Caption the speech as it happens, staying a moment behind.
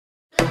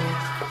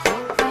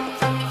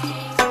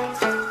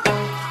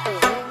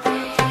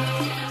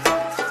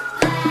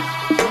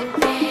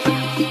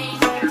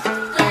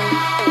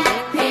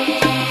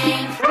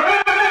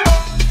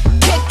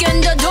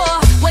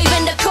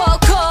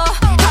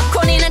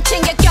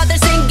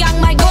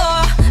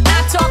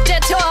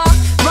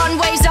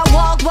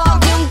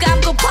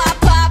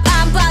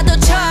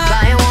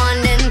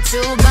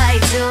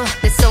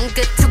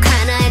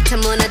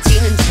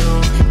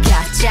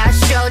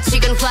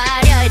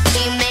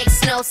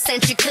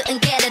cent you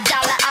couldn't get $1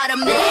 out of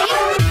me.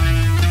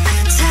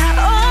 자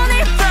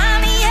오늘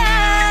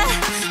밤이야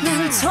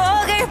난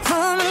독을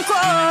품은 꽃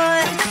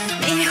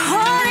네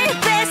혼을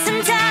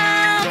뺏은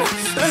다음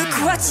Look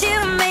what you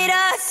made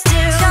us do.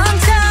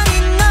 천천히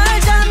널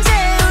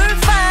잠재울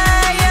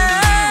fire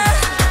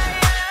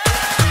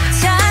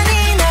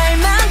잔인할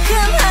만큼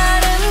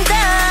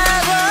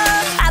아름다워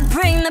I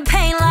bring the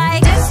pain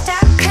like this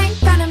that pink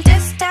venom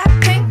this that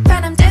pink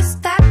venom this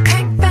that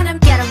pink venom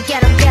Get 'em,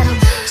 get 'em, get 'em.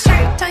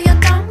 straight till you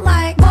don't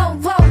like whoa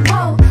whoa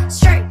whoa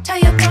straight till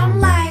you don't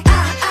like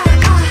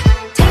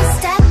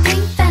Taste that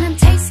pink venom,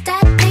 taste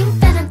that pink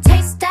venom,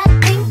 taste that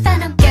pink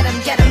venom. Get 'em,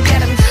 get 'em,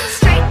 get 'em.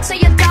 straight till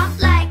you don't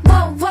like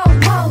whoa whoa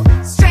whoa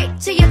straight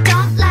till you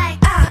don't like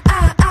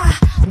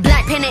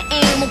Black pen and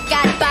ink, we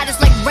got bodies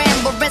like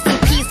Rambo. Rest in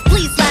peace,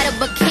 please light up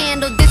a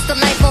candle. This the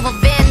life of a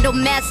vandal,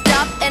 messed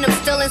up, and I'm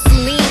still in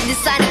saline.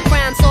 Deciding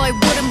crime, so it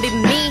wouldn't be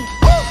me.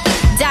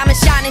 Diamond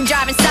shining,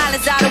 driving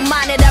silence, I don't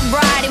mind it. I'm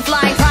riding,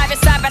 flying private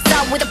side by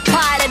side with a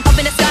pilot. Up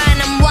in the sky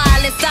and I'm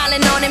wild and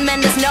silent on him,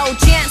 and there's no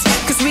chance.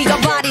 Cause we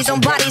got bodies on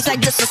bodies like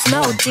just a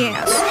slow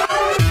dance.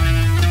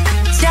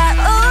 자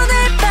오늘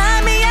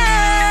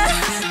밤이야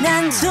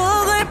난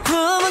독을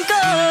품은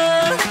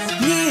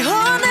꽃네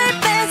혼을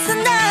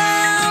뺏은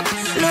다음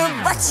Look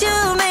what you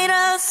made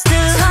us do.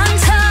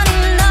 천천히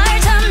널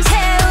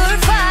잠재울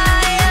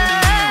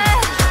fire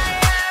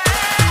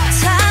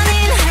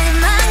잔인할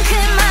만큼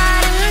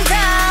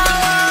아름다워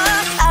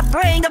I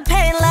bring the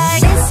pain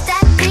like This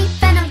that pink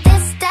venom,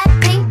 this that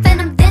pink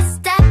venom, this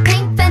that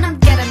pink venom.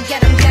 Get 'em,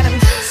 get 'em, get 'em.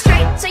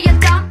 straight till you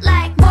don't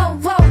like whoa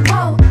whoa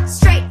whoa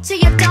straight till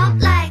you don't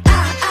like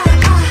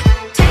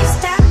taste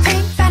that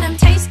pink venom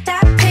taste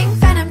that pink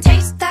venom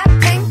taste that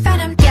pink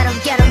venom Get 'em,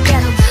 get 'em,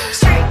 get 'em.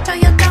 straight till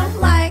you don't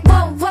like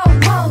whoa whoa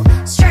whoa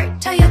straight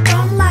till you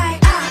don't like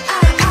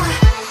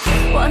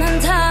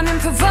원한다면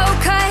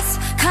provoke us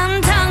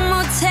감당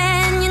못해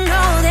and you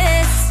know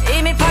this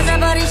이미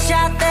퍼져버린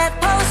shot that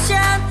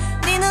potion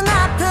네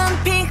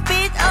눈앞은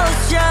핑크빛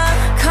ocean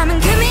Come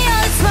and give me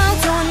all the smoke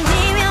don't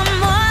need me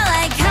more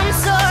like I'm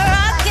so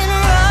rock and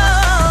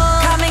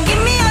roll Come and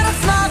give me all the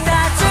smoke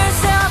that's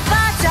yourself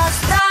I just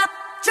stop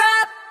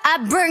drop I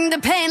bring the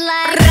pain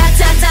like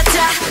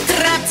Ra-ta-ta-ta,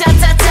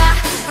 ra-ta-ta-ta,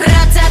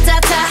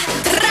 ra-ta-ta-ta,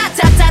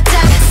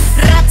 ra-ta-ta-ta,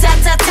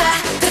 ra-ta-ta-ta,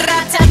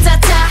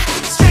 ra-ta-ta-ta.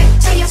 Straight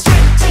till you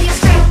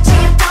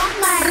don't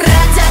like.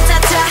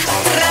 Ra-ta-ta-ta,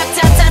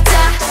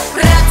 ra-ta-ta-ta,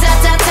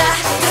 ra-ta-ta-ta,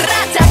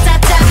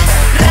 ra-ta-ta-ta,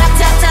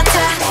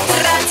 ra-ta-ta-ta,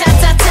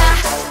 ra-ta-ta-ta.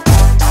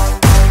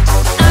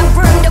 I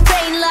bring the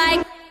pain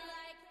like.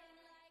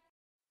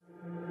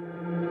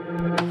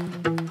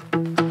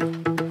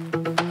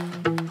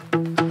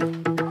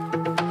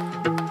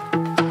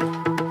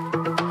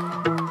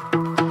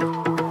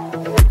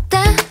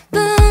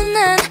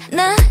 따분한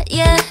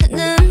나의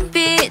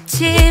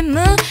눈빛이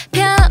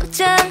무표정하던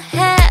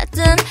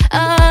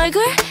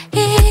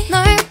얼굴이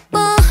널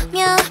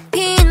보며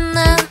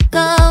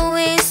빛나고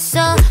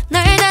있어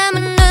널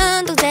담은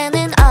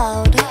눈동자는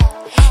얼음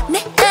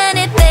내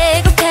안에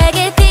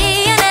빼곡하게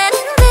피어나는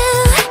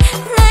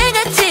널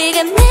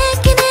지금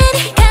느끼는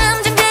이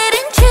감정들은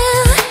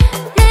true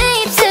내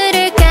입술을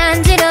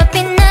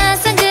간지럽힌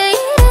낯선 그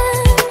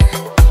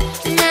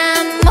이름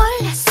난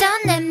몰랐어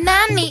내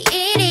맘이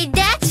이리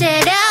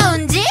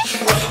다채로운지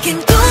긴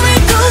꿈을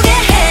꾸게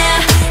해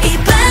이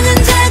방은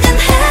작은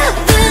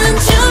heaven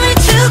춤을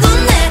추고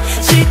내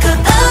실컷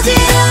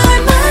어지러울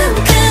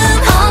만큼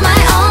Oh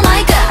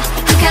my god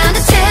한가득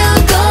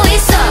채우고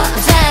있어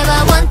잘 봐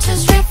 1, 2,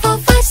 3, 4,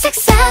 5, 6,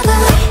 7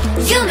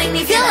 You make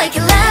me feel like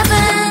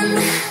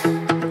 11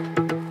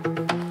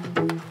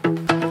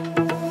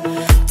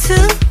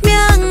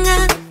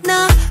 투명한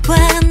너와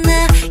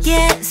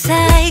나의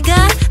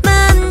사이가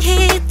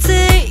많이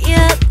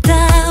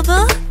들여다보다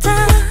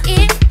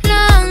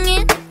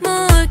일렁인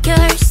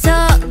물결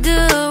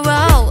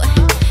속으로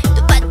또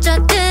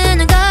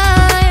빠져드는 걸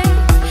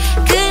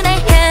그날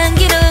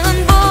향기로운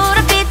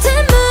보랏빛의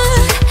물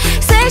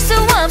셀 수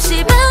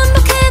없이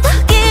반복해도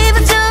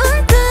기분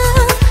좋은 꿈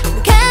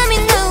감히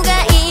누가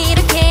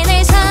이렇게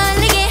날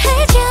설레게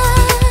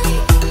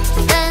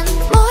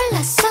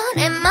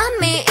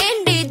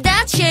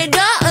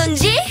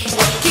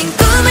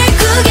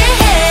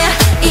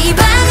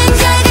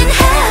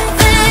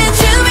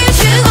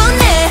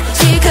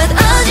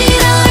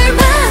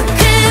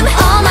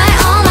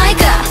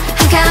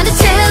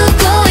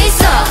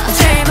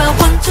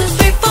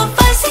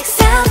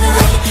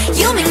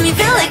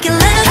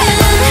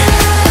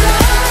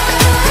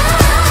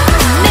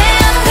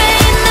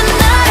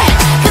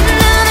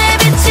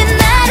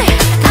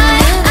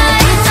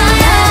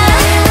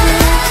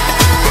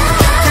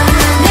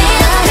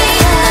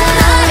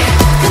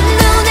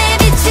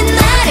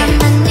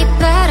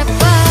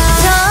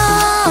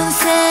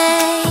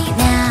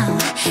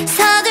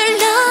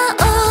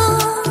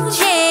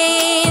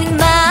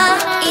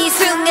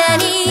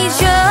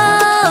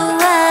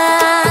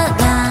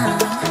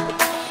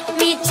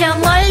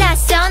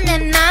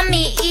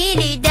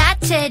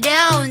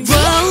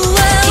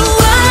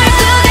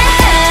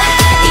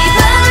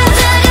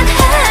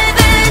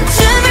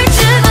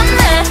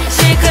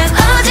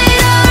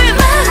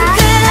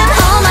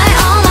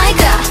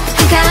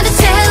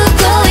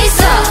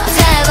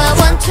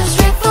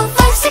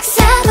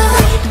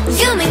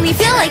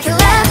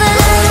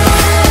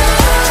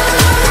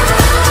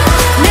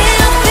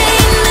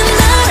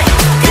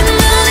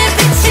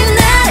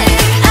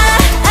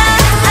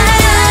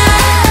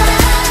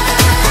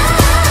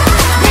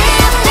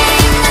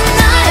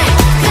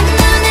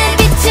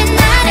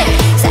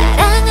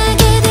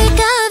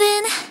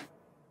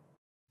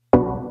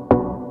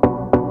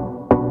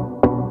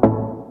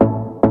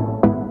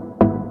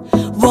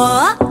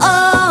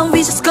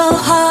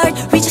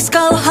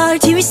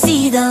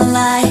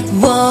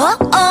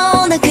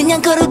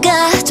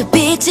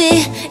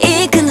있지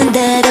이끄는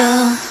대로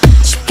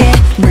쉽게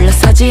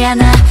물러서지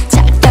않아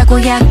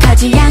작다고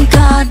약하지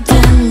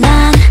않거든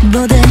난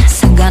뭐든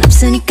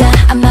상관없으니까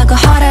I'm not go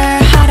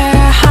harder harder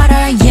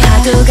harder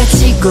yeah 파도가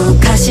치고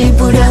가시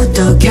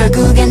부려도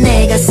결국엔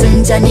내가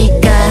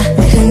승자니까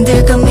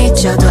흔들고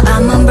미쳐도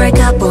I'm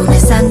unbreakable 내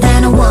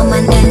상대는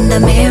woman in the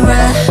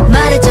mirror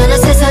말했잖아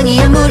세상이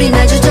아무리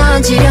날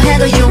주저앉히려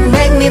해도 You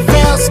make me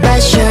feel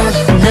special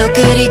너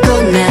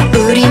그리고 나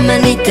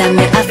우리만 있다면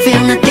I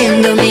feel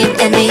nothing don't need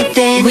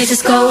anything We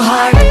just go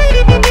hard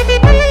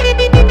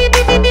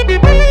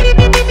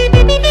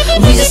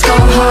We just go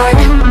hard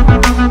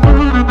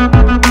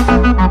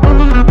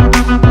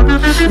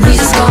We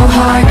just go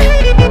hard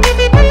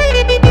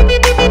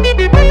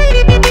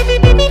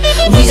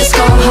We just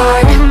go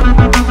hard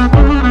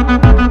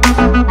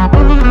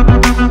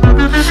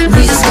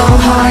We just go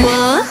hard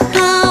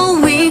oh,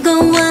 we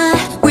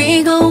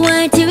go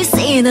wide till we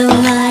see the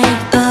light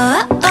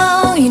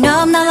oh, you know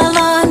I'm not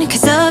alone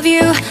Cause of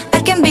you,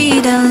 I can be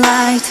the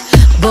light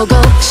보고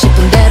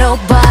싶은 대로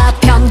봐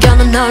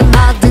편견은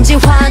얼마든지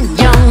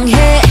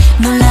환영해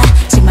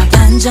놀라지만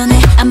반전해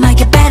I might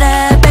get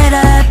better,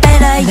 better,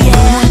 better,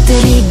 yeah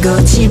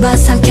무너뜨리고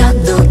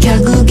집어삼켜도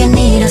결국엔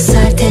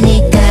일어설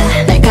테니까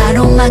날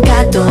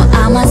가로막아도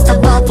I'm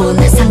unstoppable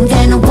내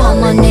상대는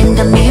woman in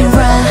the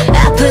mirror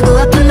아프고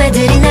아픈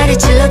말들이 나를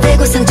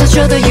찔러대고 상처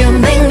줘도 You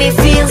make me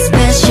feel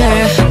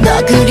special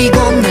너 그리고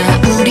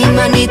나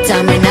우리만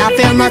있다면 I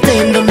feel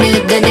nothing don't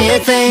need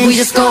anything We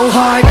just go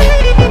hard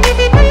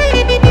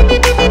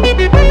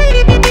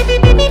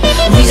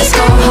We just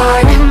go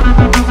hard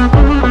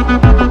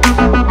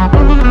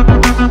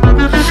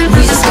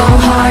We just go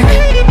hard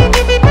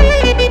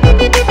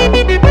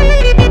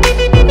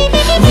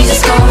We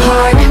just go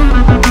hard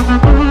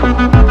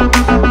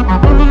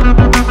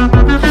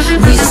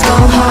We just go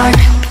hard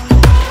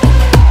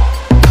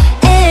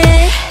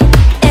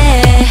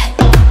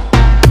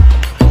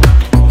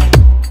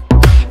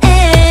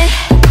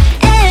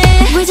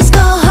We just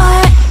go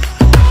hard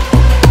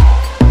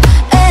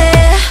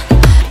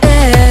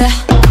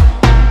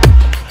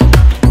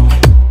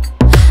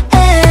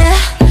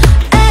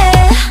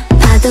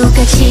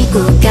파도가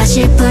치고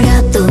가시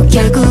뿌려도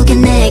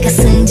결국엔 내가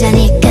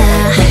승자니까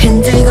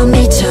흔들고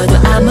미쳐도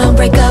I'm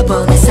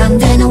unbreakable 내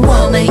상대는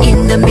woman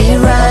in the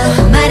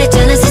mirror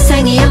말했잖아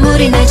세상이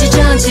아무리 날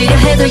주저앉히려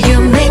해도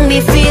You make me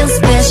feel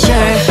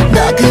special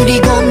너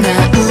그리고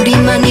나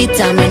우리만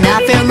있다면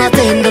I feel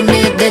nothing don't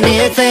need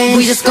anything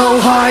We just go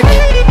hard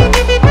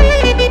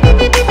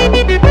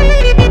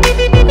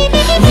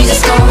We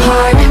just go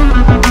hard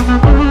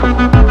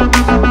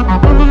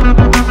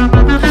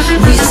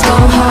We just go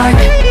hard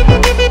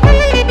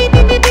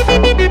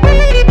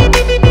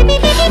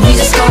We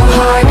just go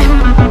hard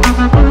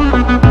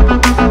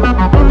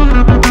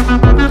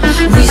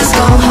We just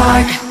go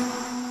hard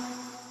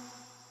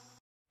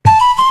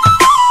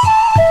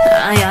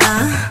yeah.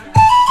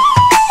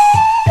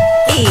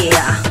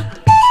 Yeah.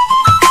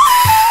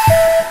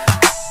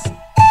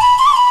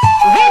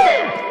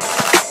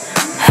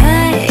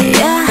 Hey,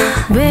 yeah.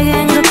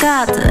 비긴 것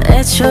같아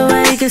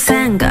애초에 그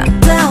생각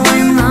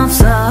따윈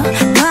없어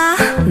봐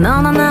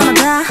너나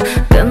나마다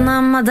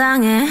끝난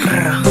마당에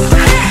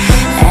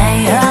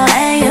Ayo,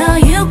 ayo,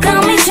 you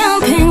got me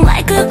jumping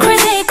like a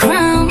crazy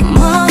crown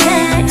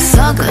뭐해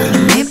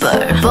썩은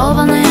이불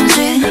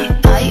뽑아내야지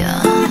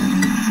아야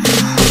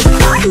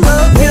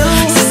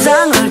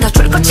세상을 다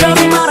줄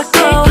것처럼 말았고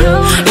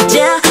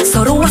이제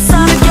서로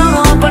와서는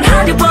영업을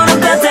하려고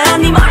가다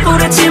네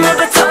얼굴에 침을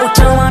뱉어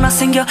오점 하나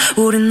생겨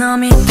우린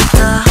남이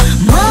됐다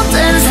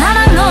못된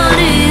사랑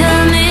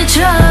놀이에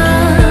미쳐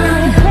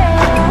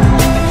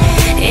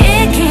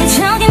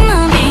이기적인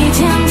놈이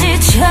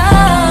잠지쳐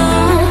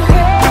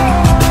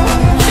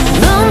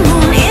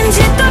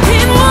눈물인지 또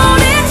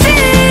빗물인지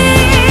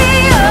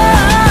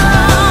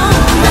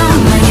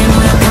넌 내게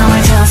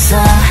무력감을 줬어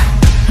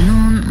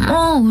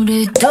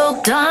눈물이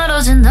뚝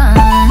떨어진다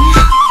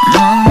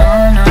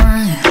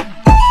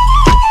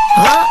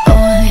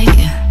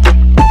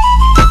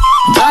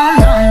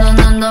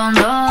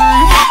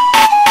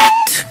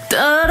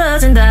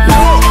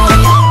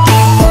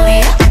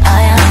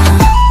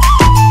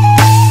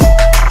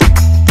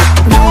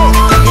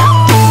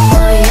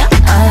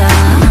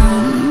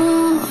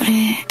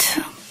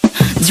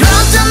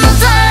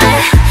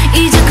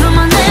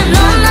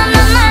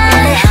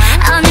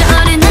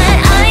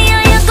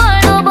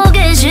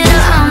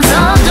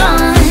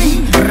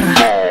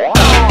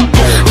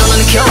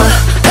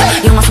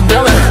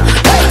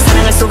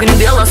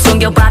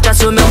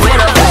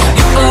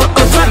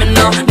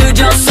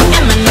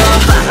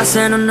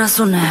새는 내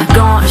손에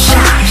going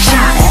shot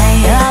shot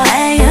Ayo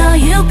ayo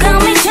you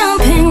got me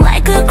jumping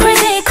like a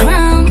crazy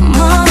crown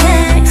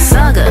뭐해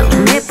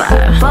썩은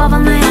이빨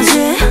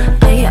뽑아내야지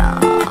Ayo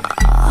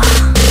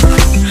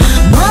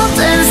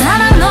못된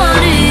사랑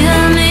놀이에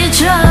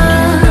미쳐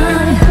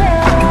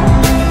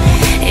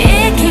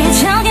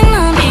이기적인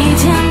놈이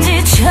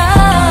잠지쳐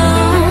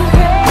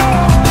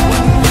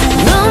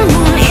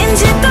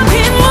눈물인지 또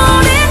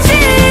빗물인지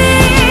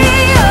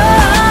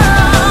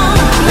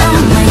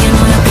넌 내게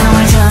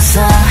무력감을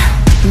줬어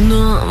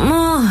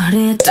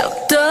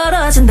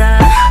떨어진다.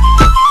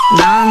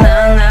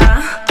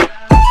 나나나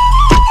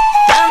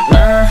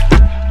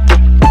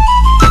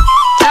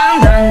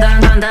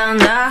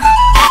단단단단단단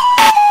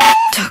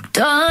툭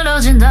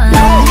떨어진다.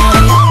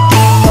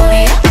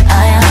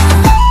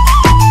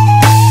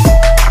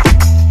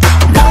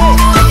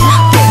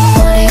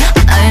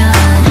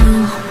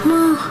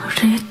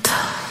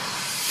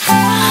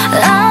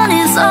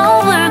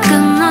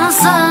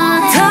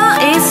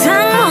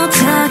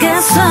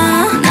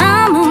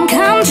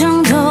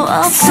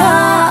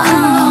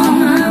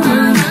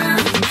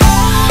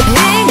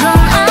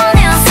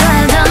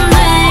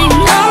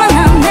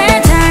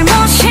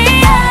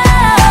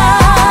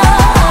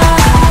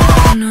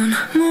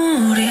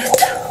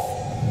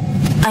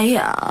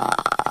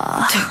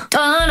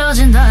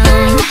 떨어진다.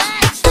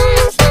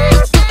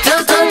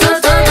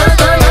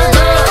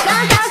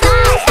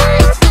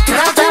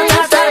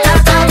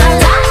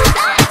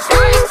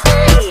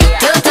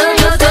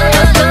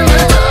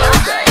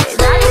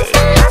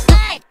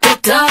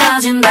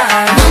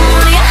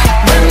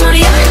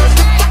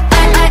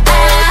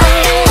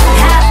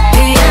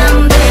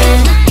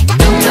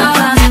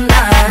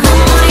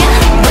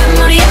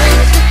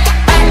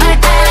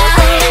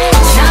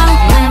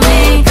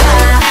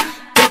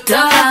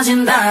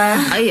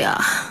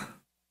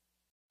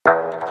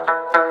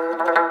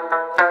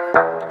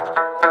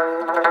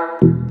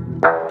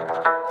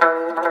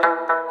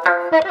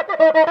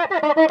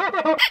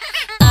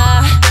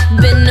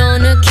 I've been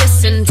on a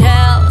kiss and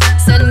tell,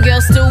 send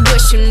girls to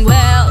wishing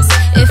wells.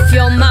 If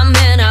you're my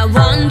man, I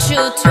want you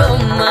to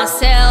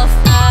myself.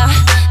 I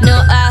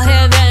know I'll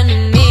have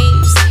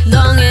enemies,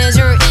 long as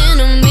you're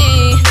into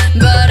me.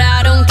 But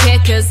I don't care,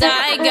 cause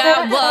I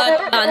got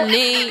what I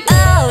need.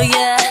 Oh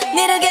yeah,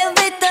 need to get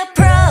with the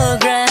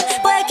program.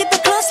 Boy, I keep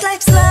it close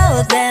like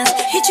slow dance.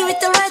 Hit you with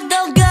the right,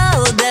 don't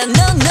go there.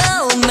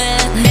 No,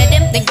 man. Let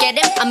him, then get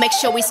him. I'll make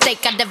sure we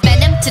stake out the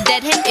venom to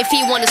dead him. If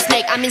he wanna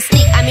snake, I mean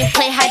sneak, I mean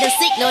play hide and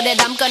seek. Know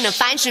that I'm gonna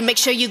find you, make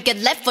sure you get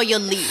left for your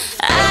leave.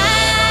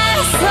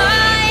 I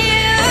saw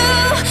you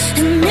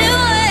and knew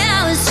what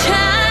I was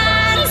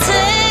trying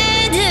to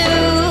do.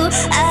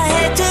 I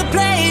had to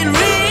play it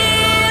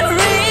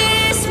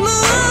real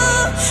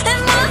smooth. And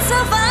once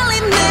I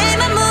finally made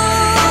my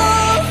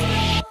move,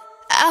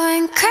 I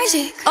went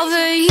crazy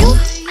over you.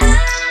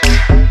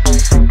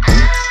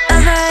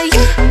 Over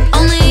you,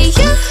 only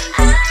you.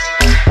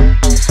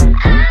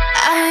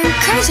 I went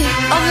crazy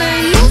over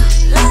you.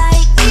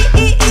 like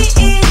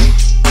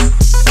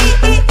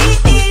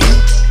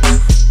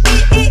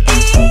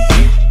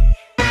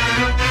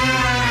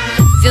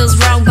Feels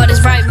wrong, but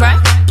it's right.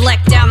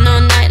 Blacked out, no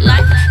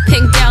nightlight.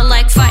 Pinked out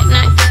like fight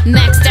night.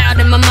 Maxed out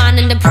in my mind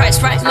and the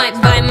price right. Might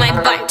buy,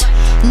 might bite.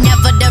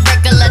 Never the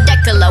regular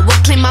decular.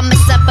 Will clean my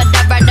mess up, but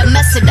I'd rather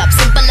mess it up.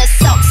 Simple as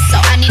so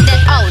I need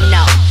that, oh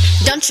no.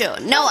 Don't you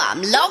know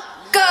I'm loco?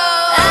 I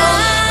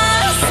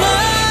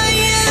saw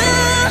you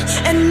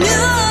and knew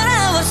what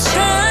I was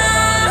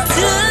trying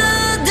to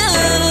do.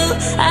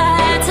 I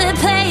had to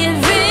play it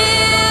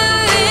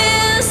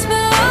real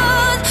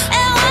smooth.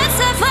 And once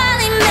I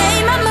finally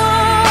made my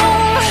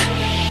move,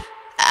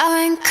 I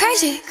went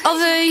crazy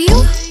over you.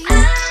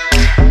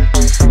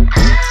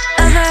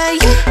 Over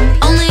you,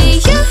 only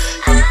you.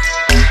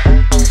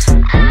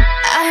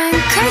 I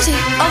went crazy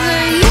over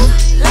you.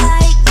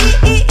 like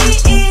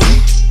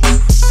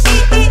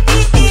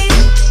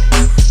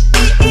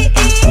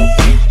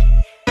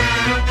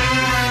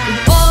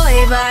Boy,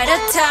 by the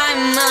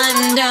time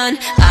I'm done,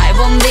 I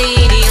won't be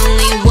the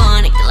only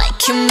one like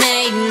you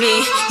made me.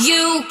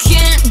 You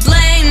can't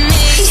blame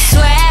me.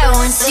 Swear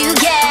once you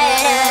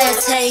get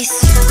a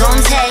taste, you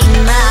gon' take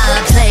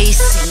my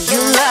place.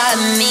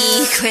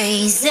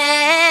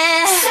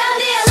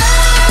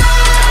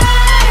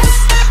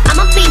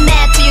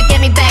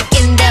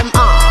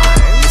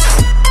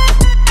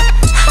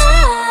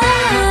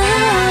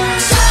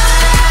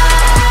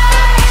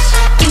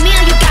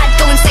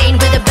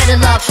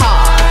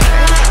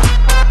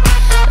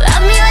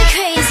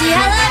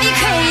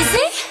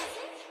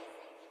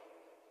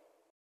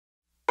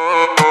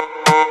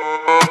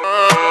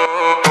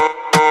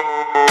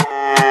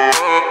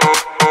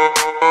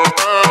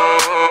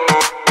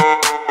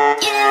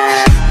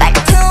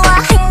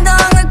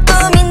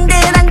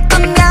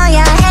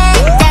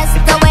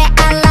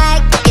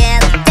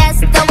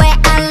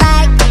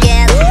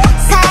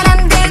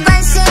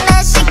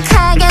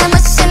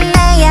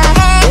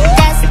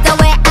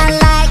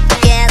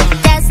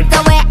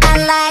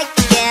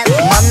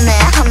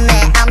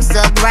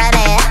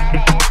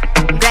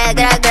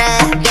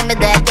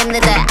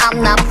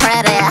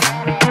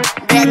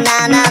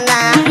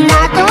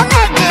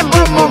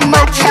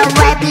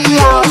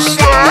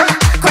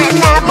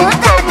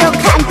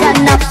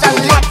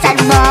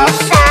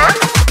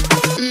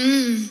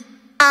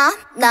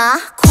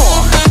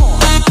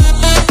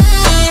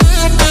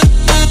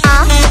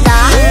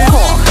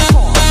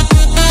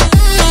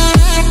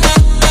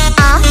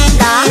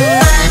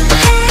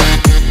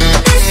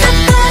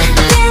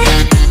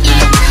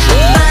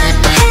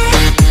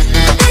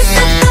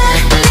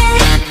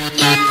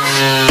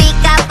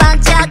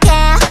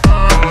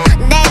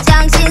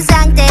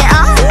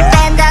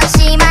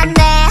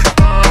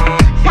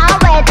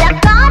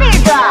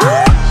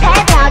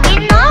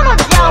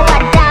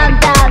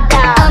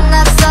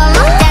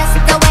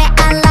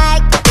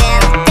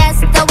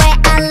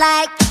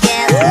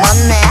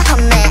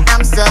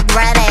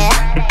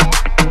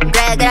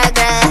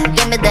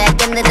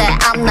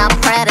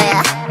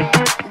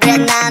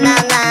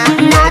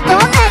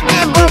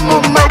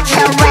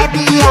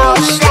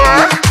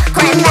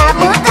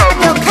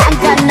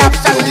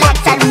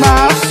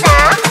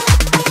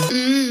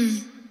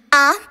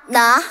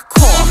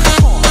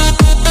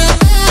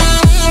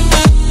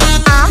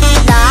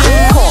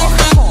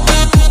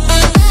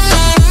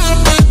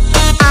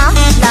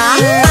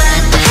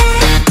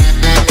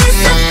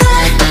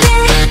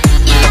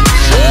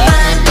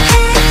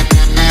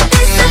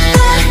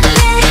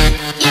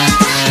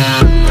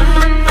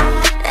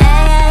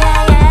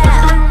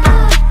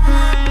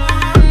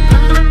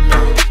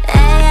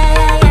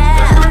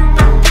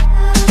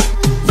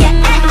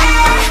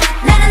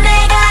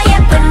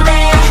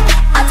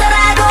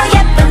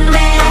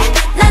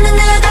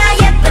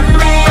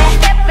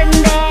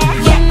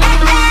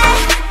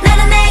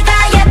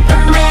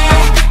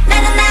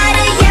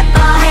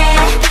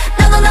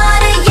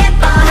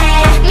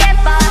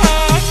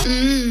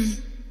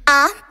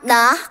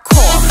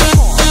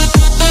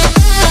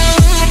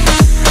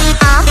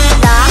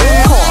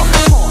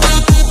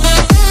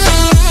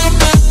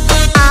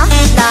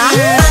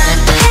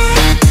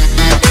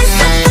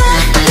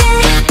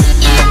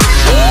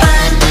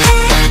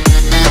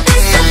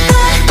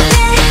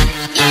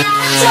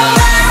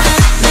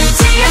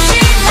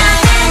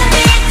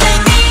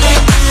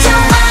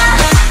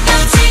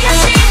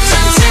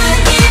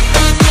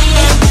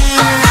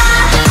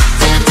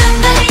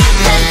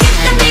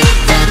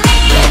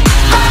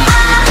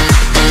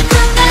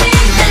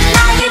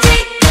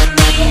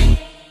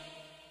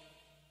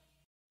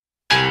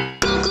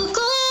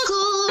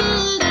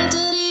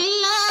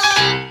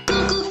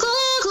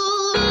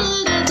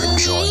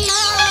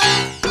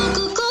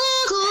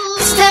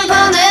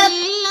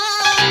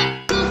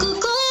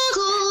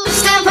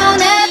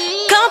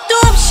 겁도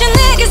없이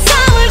내게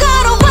싸움을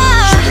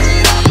걸어와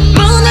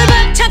문을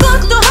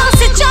박차고 또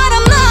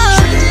허세처럼 너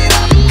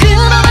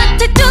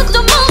그놈한테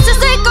뚝도 못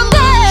썼을 건데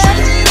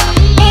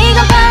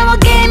이건 파워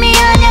게임이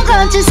아니야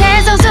거친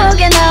세상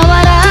속에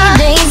나와라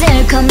Days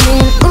are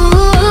coming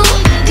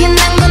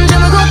빛난 건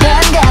저물고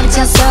변감이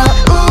찼어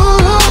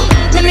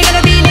남을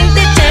가로비는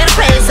뜻대로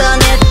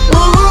훼손해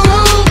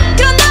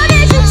그런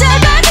너의 진짜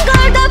가진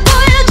걸 다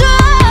보여줘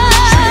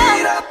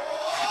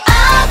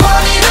I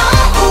want it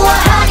all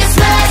우아하게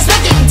smash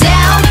break it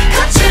down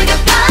거칠게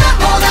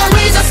바라보다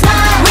we just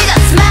smile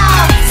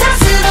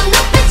사랑스러운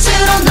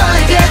눈빛으로 너의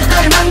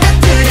궤도를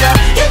망가뜨려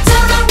You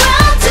turn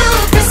around to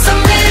piece of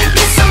me,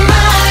 piece of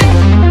mine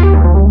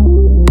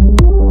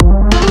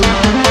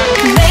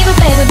Baby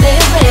baby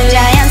baby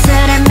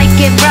자연스레 make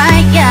it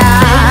right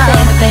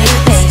Baby baby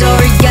baby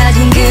스토리 가진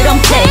그런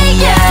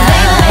player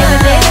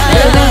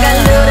누군가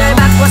룰을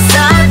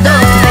바꿨어도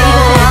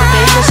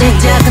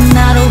시작은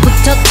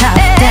나로부터 top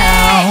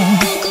down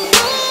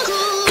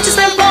Just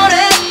stand for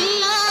it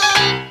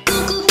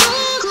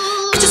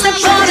Just stand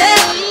for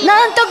it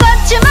넌 또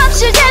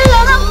거침없이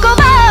질러 넘고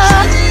봐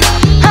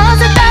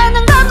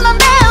어색다는 것만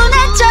배운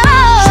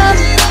애처럼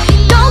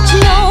Don't you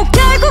know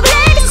결국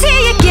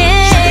legacy의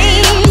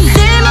game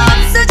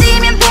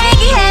쓸모없어지면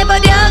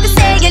폐기해버려 그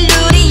세계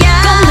룰이야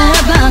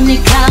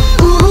꺼내봐니까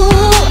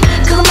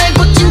그거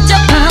말고 진짜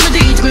밤을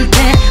뒤집을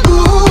때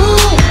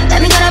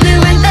남이 gonna be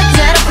when that's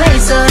at a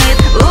place on it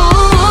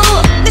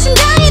내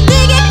심장이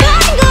뛰게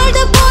가진 걸 다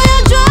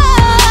보여줘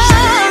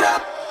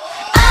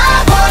I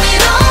want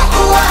it all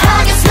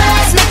우아하게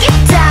smash make it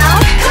down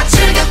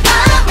거칠게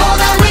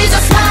바라보다 we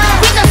just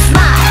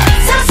smile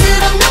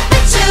사랑스러운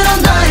눈빛으로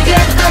너의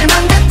궤도를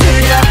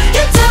망가뜨려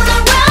You turn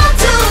around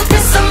to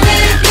piece of me,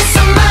 piece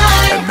of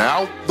mine And now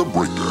the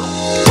breakdown.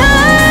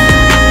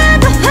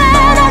 더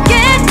환하게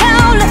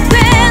타올라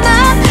되나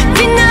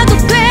빛나도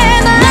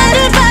되나 나를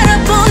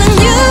바라보는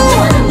you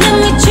Let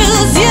me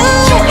choose you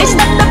It's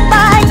not the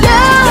fire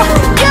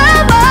You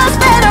must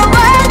better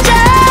watch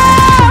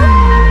out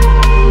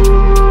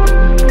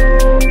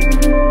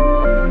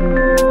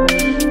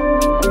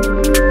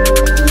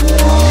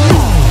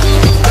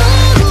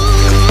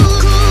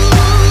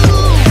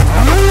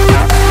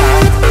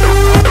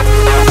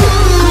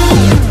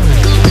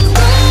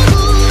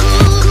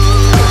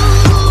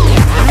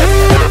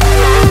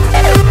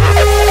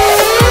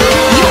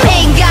You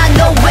ain't got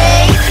no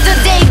way The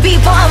day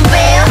before I'm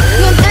real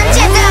눈뜬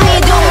세상이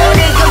모를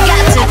것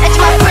같은 It's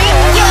my freak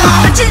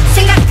거친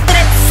생각들에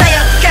쌓여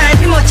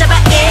갈피 못 잡아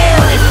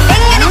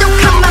앵간히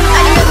독한 맘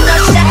아니면 너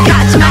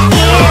시작하지 마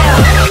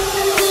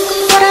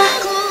보라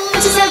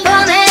같이 세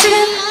번에 지금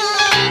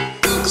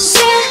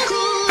시간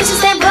같이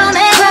세 번에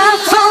crowd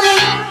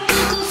phoning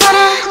보라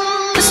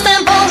같이 세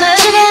번에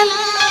지금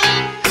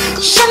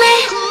show me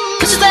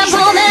같이 세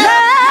번에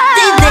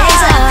The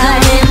days are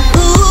coming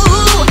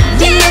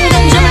빛난 건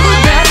전부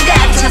다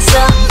같았어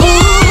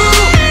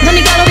넌이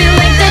gotta be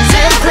like that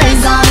Just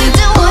place on it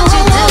Do what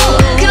you do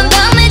그런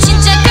다음에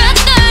진짜 가진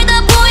걸 다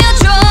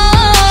보여줘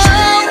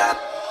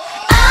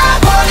I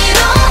want it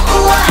all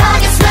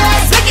우아하게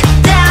smash break it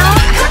down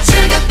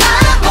거칠게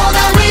바라보다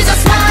we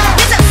just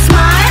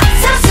smile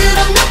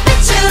사랑스러운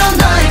눈빛으로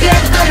너의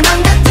궤도를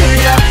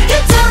망가뜨려 You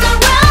turn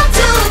around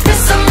to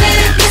piece of me,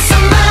 piece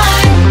of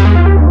mine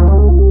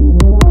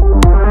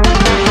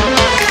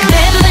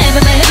Baby baby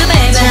baby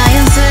baby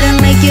자연스레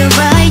make it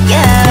right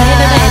yeah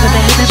Baby baby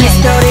baby baby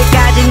스토리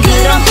가진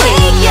그런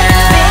player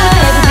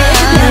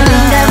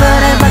누군가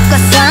볼을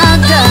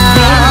바꿨어도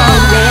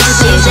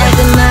시작은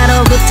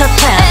나로부터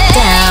top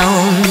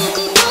down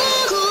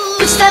Put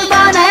your stamp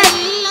on it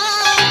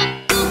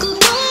Put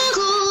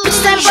your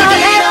stamp on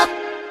it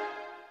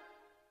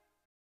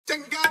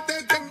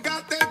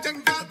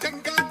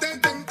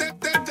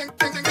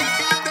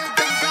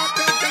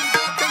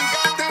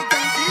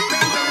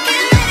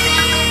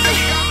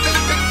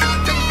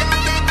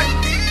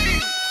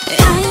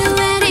Are you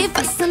ready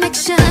for some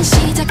action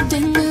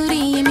시작된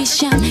우리의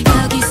미션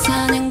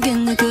여기서는 그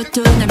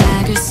누구도 날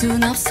막을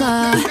순 없어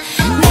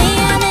내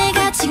안에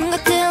가진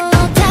것들로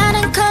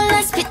다른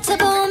컬러스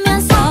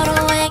비춰보면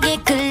서로에게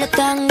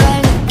끌렸던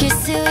걸 느낄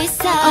수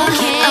있어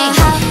Okay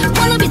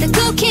Wanna be the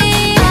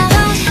cookie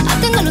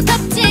어떤 걸로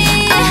덮지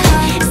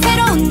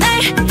새로운 날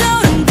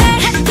떠오른다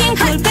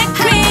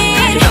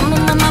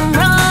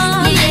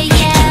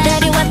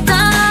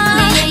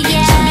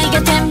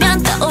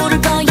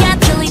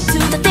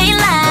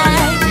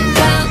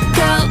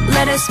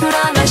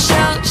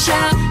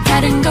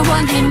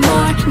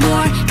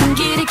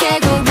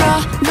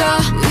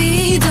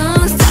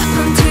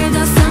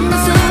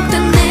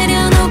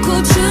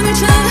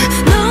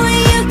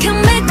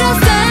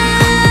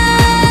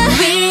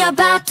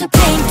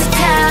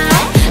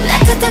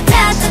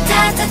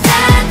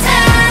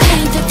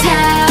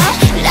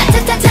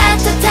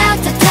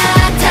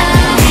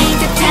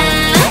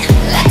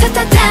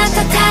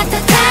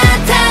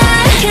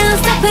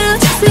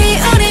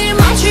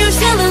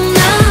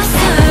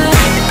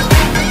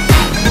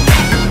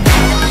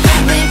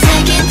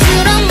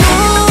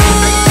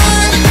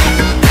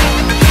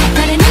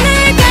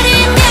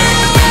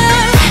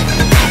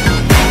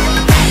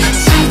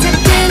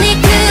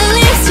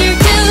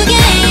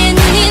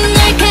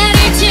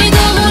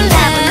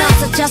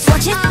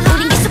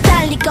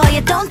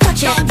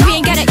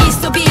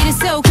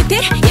whip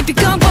it. If you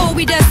can't roll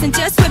with us, then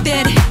just whip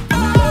it.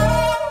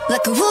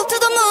 Like a wolf to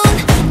the moon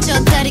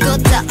저 다리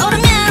걷다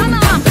오르면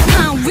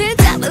We're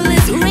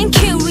devilish, we're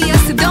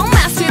curious, so don't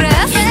mess with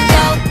us.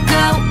 Go,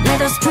 go,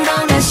 let us put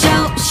on a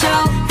show,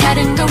 show.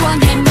 다른 걸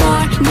원해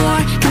more,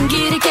 more.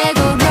 경기를 깨고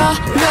raw,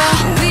 raw.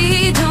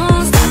 We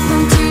don't stop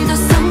until the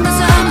sun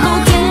goes up.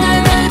 모든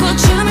날 걸고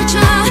춤을 춰.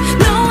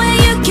 No way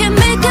you can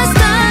make us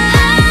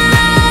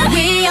stop.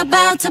 We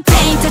about to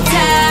paint the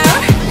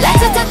town.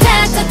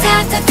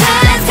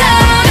 La-ta-ta-ta-ta-ta-ta-ta-ta.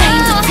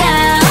 Paint the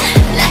town.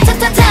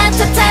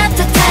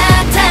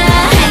 La-ta-ta-ta-ta-ta-ta-ta.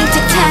 Paint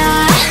the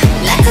town.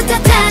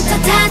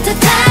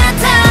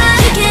 La-ta-ta-ta-ta-ta-ta-ta.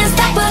 You can't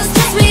stop us,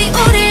 just we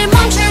우릴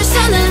멈출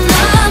수는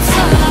없어.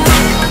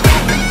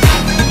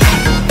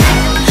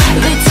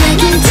 We're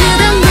taking to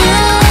the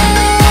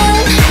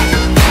moon.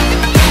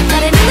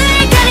 달의 눈을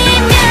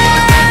가리면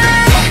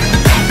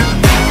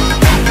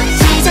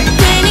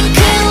시작되는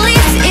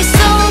eclipse is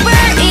over.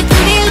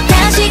 이틀이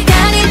다시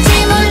가릴지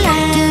몰라.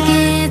 두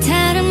개의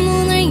다른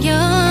문을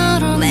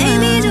열어.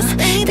 Maybe just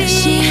maybe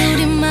다시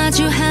우리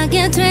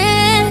마주하게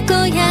될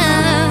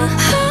거야.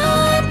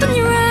 Open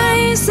your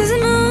eyes, there's a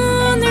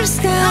moon under the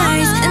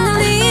skies, and the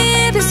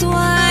leaf is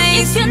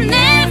white. If you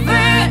never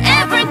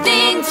ever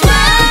think twice.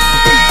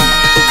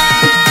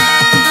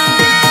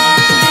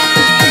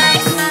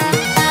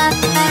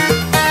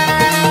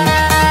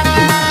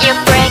 You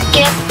break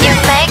it, you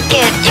make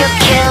it, you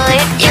kill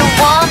it, you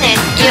want it,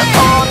 you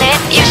own it,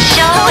 you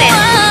show it.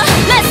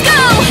 Let's go!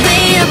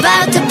 We're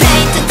about to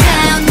paint the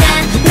town. Na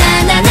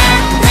na na na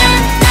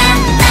na na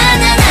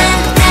na na na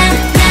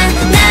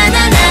na na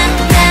na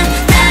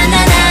na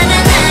na na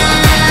na.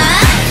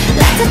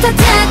 La ta ta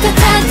ta ta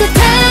ta ta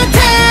ta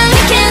ta.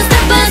 You can't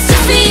stop us,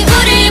 just we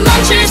우릴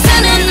멈출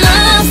수는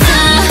없어.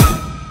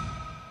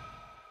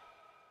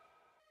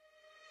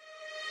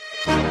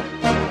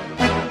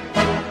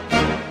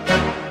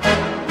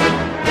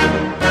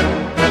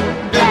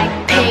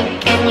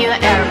 Blackpink in your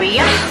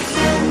area.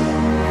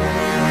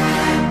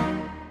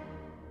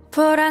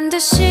 보란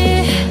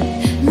듯이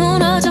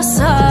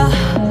무너졌어.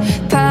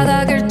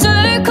 바닥을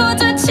뚫고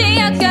저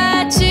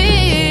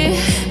지하까지.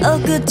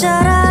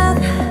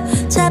 엊그처럼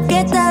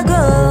잡겠다고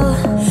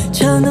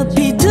저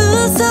높이 두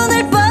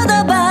손을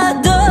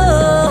뻗어봐도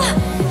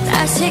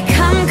다시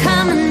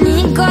캄캄한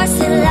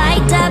이곳에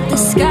light up the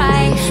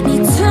sky.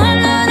 네 두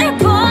눈을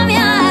보며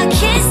I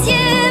kiss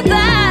you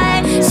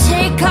bye.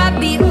 실컷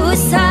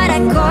비웃어라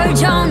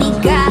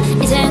꼴좋으니까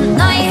이제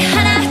너희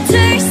하나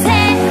둘 셋.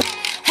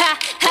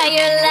 How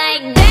you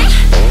like that?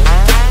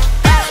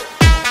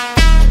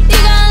 You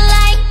gon'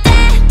 like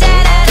that?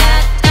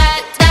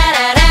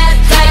 Da-da-da-da-da-da-da.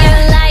 How you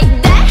like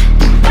that?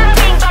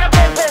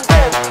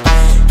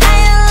 How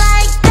you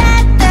like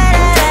that?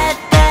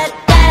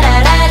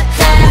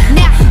 Da-da-da-da-da-da-da.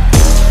 Now,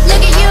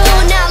 look at you,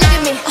 now look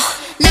at me.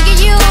 Look at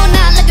you,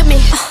 now look at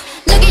me.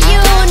 Look at you,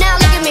 now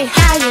look at me.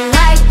 How you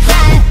like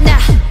that?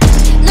 Now,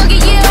 look at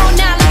you,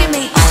 now look at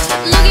me.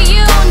 Look at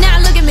you, now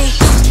look at me.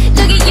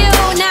 Look at you,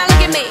 now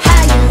look at me.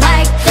 How you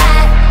like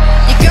that?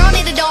 Your girl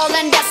need a doll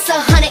and that's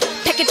 100.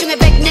 패킷 중에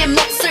 100 내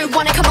몫을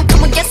원해. Come on,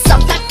 come on, get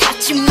some. 다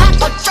같이만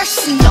어쩔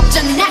순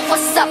없잖아.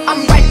 What's up?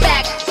 I'm right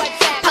back.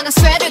 방금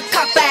sweater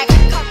cut back.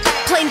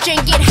 Plain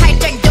Jane get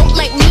hijacked. Don't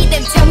like me,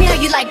 then tell me how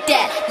you like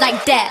that,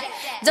 like that.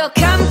 더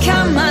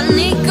캄캄한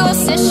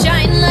이곳에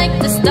shine like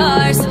the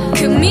stars.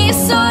 그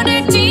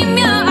미소를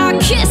띠며 I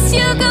kiss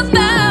you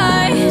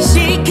goodbye.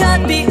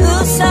 실컷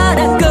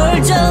비웃어라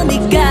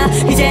꼴좋으니까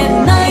이제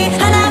너희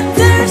하나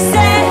둘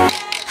셋.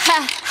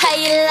 How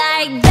you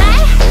like that?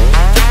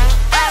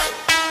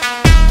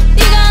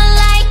 You gon'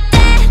 like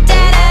that?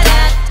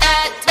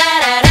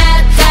 Da-da-da-da-da-da-da.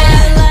 How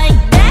you like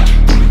that?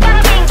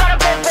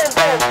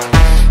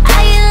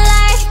 How you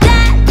like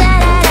that?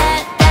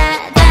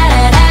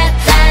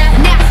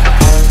 Da-da-da-da-da-da-da. Now,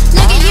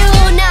 look at you,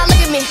 now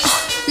look at me.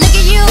 Look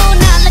at you,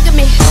 now look at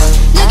me.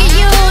 Look at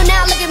you,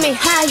 now look at me.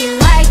 How you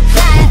like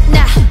that?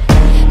 Now,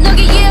 look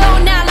at you,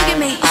 now look at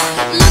me.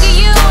 Look at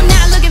you,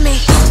 now look at me.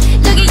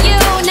 Look at you,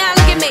 now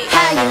look at me.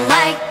 How you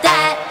like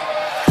that?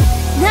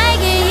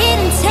 나에게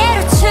이른 채로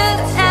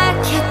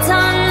추락했던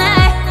날.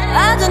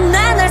 어두운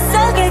나날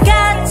속에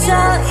갇혀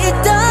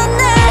있던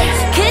날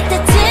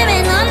그때쯤에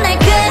넌 날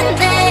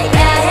끝내야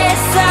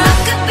했어.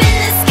 Look up in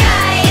the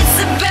sky, it's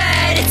a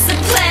bird, it's a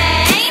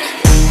plane.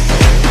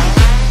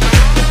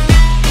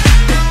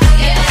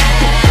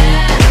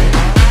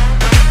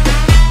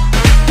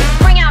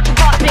 Bring out the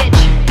boss, bitch.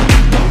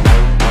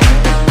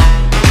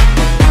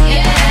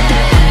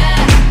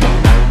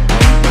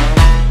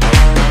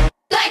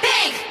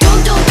 Blackpink. Dum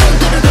dum dum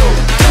dum dum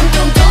dum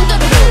dum dum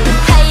dum dum.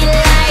 How you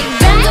like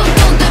that? Dum dum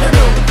dum dum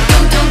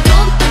dum dum dum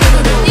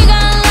dum dum. You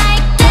gon'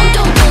 like that?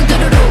 Dum dum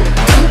dum dum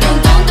dum dum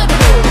dum dum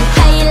dum.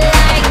 How you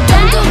like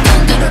that? Dum dum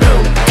dum dum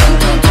dum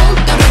dum dum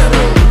dum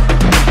dum.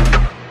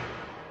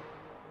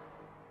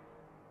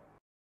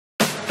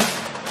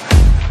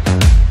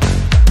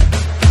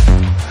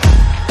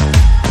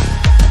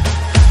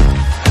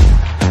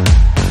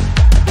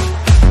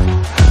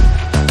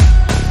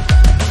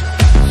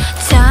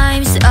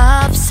 Time's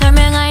up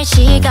설명할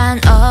시간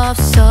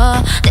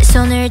없어 내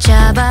손을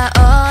잡아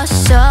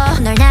어서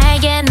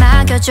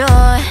말아줘.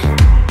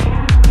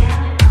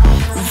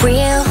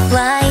 Real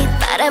life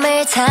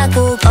바람을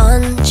타고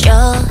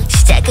번져.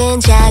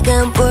 시작은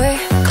작은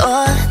불꽃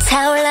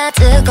타올라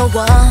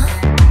뜨거워.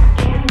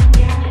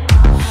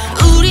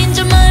 우린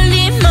저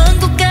멀리 먼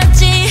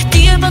곳까지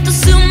뛰어봐도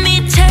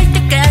숨이 찰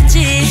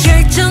때까지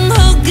열정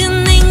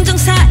혹은 냉정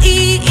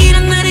사이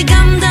이런 나를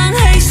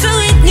감당할 수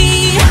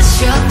있니?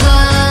 What's your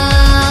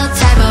blood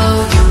type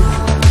of you?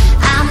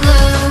 I'm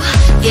blue.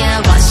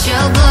 Yeah, what's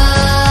your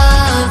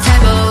blood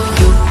type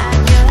of you?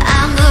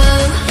 I'm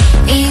blue.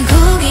 이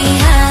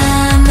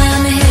고귀한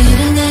맘에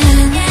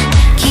흐르는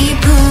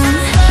기분.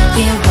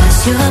 Yeah,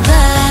 what's your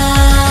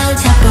blood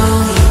type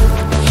of you?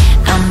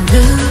 I'm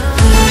blue.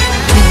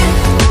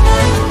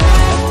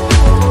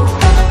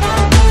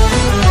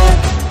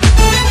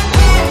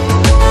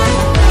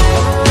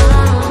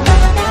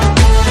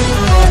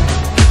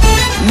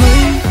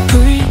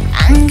 물불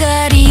안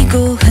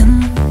가리고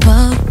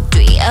흠뻑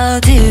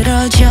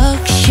뛰어들어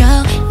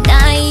적셔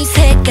나의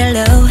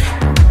색깔로.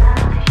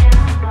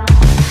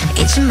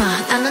 잊지마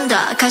나는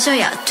다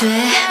가져야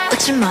돼.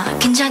 웃지마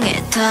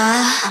긴장했다.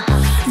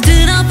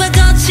 들어봐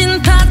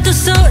거친 파도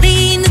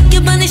소리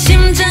느껴봐 내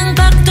심장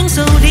박동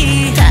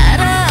소리.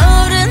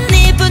 달아오른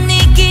네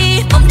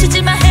분위기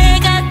멈추지마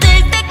해가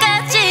뜰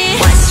때까지.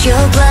 What's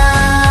your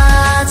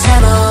blood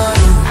type of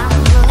you?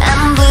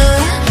 I'm blue.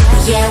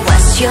 Yeah,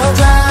 what's your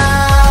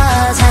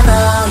blood type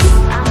of you?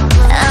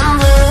 I'm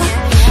blue.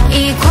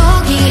 이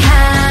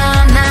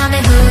고귀한 맘에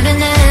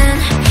흐르는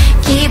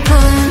기쁨.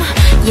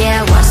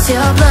 Yeah, what's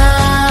your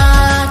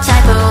blood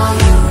type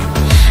of you?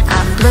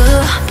 I'm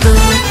blue, blue,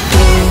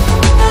 blue.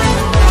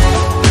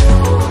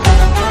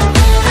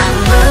 I'm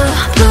blue,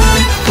 blue,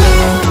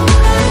 blue.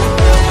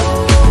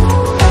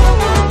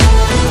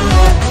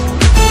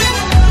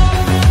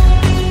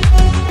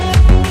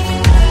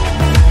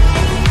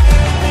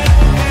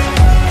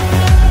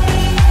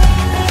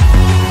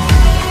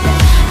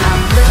 I'm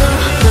blue,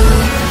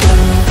 blue,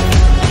 blue.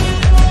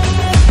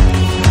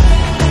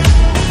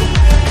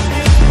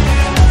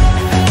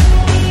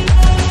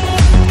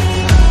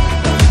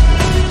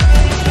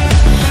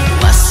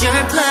 What's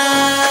your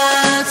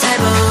blood type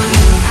of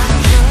you?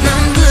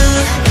 넌 blue.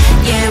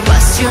 Yeah,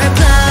 what's your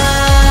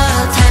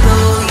blood type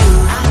of you?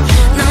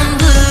 넌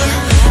blue.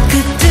 그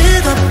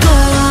뜨겁고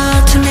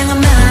투명한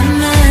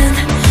마음은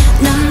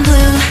넌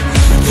blue.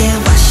 Yeah,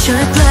 what's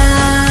your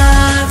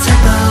blood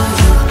type of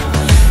you?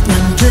 넌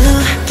blue,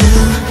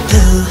 blue,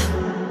 blue.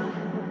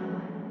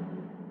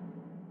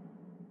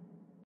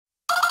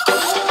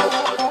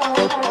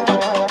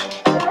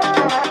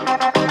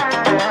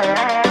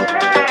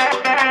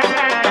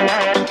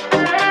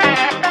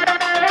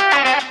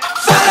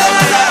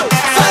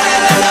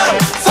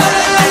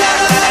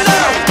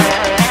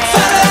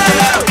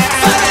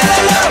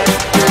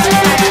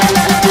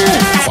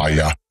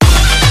 Fire.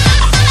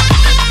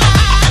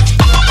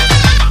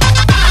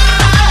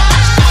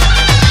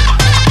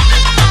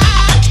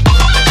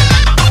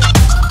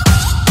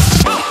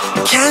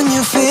 Can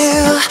you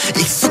feel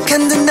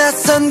익숙한 듯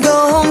낯선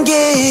공기?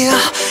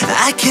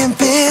 I can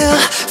feel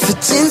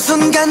스친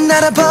순간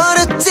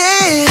날아버렸지.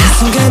 그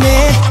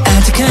순간에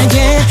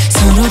아득하게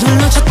서로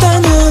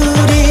둘러쳤던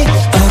우리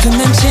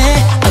어긋난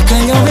채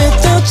엇갈려 왜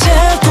또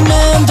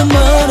자꾸만 더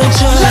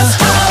멀어져.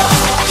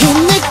 이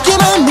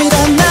느낌은 믿어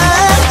난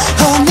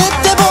어느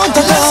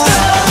때보다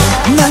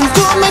더난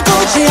꿈을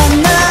꾸지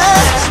않아.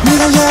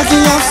 네가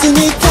여기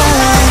없으니까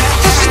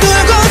다시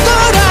들고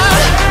돌아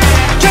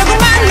결국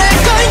만날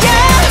거야.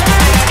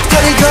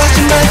 다리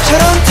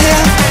거짓말처럼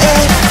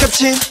태양에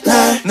겹친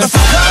날 넌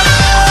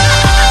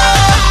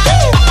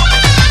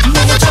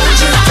내가 던질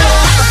때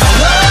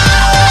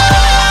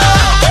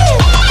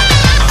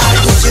I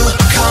need you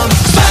come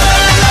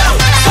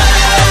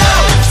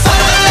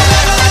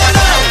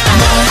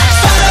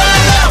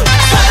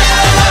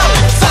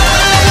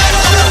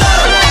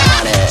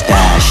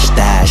Dash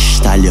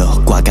dash 달려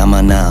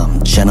과감한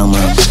남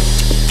gentleman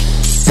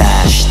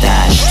Dash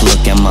dash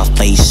look at my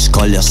face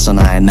걸렸어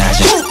나의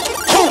낮에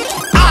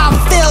I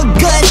feel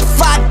good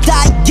fat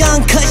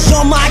young cause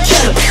you're my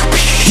killer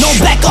No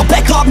back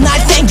up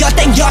날 땡겨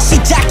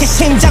시작해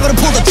심장으로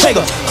pull the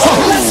trigger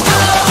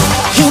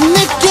이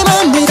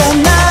느낌은 믿어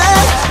난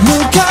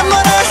누가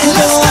뭐라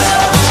해도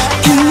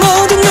이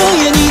모든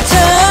우연이 다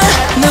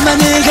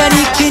나만을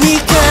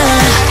가리키니까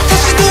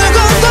다시 들고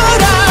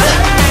돌아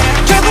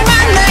결국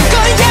만날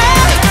거야.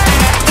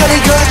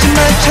 다리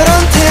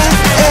거짓말처럼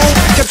태양에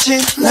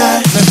겹친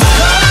날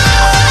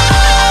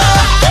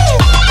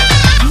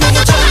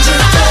내가 던질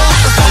때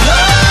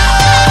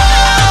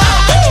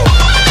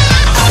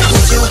I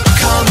need you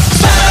come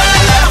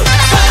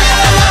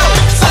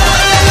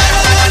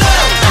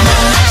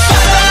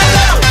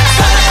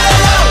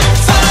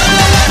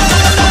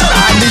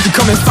I need you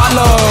come and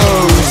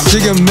follow.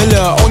 지금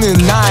밀려오는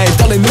나의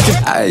떨린 느낌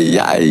아이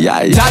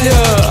달려.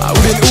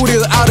 우린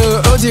우리를 알아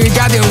어딜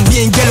가든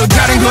위엔 길로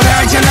다른 걸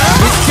알잖아.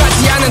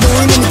 리스크하지 않아도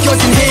의미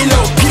느껴진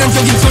헤일로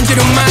필연적인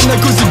존재로만 널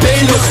굳이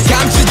베일로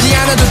감추지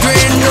않아도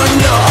돼. 넌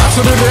너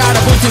서로를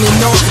알아볼 테니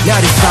너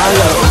나를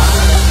follow.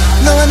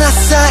 너와 나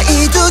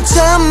사이 두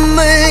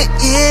점을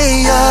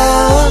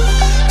이어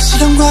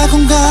시간과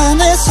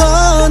공간의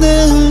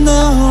선을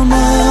넘어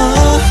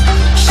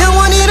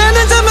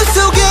영원이라는 장면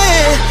속에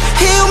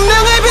이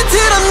운명을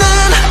비틀어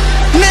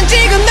난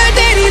지금 널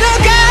데리러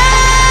가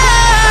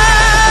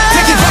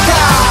티키타카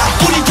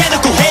우리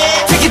대놓고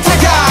해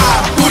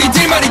티키타카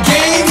우리들만의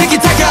게임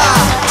티키타카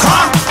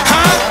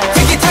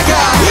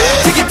티키타카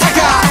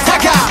티키타카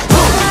타카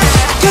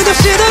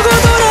끝없이 돌고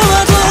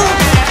돌아와도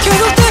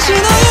결국 다시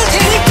너일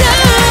테니까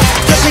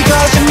다시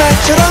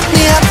거짓말처럼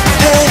네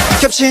앞에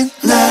겹친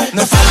날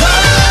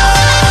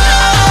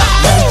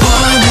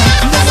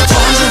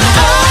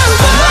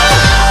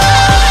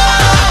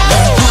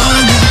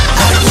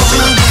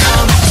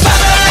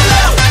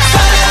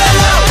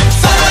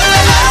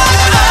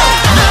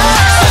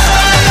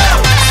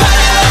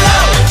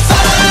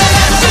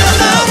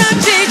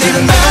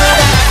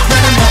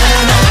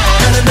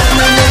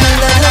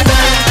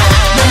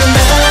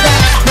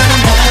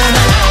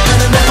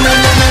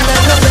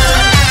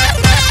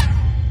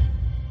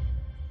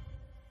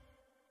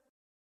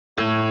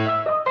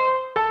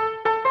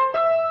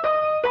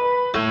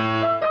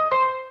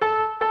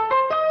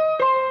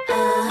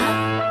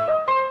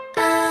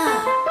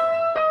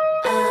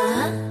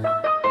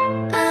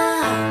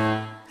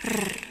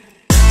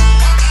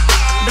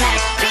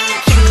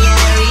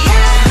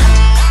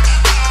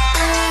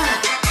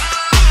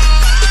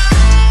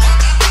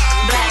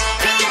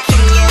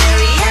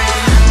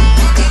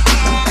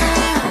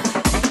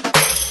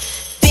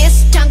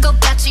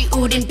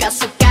우린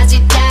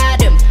뼛속까지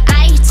다름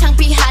아이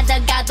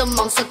창피하다가도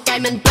멍석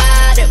깔면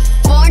발음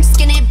Born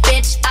skinny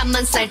bitch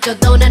앞만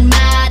살쪄도 난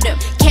마름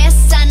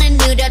계산은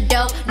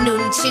느려도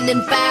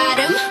눈치는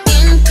빠름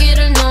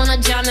인기를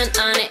논하자면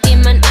안에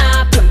입만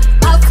아픔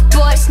Of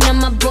boys not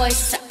my boys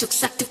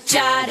싹둑싹둑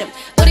자름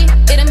우리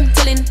이름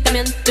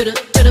들린다면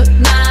뚜루뚜루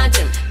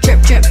맞음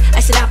Drip drip I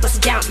said I bust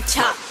it down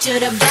top to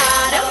the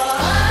bottom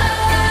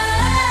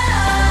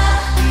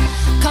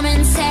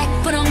검은색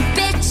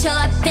분홍빛 all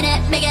up in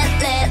it make it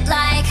lit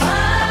like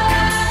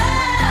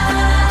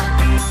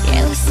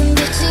Yeah with some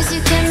bitches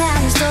you can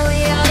manage 또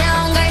이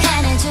어려운 걸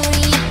해내줘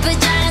우리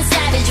예쁘장한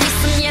savage with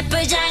some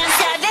예쁘장한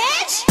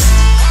savage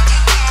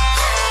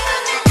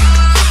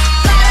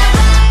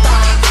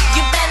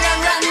You better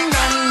run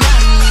run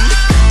run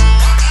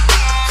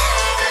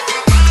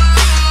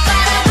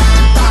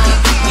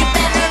You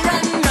better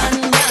run run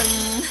run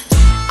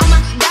All my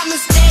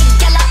diamonds stay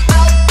yellow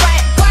all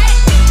bright bright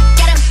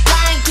Get 'em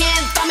blind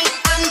can't find me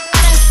I'm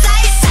out of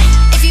sight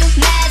If you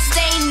mad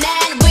stay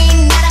mad we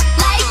not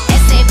alike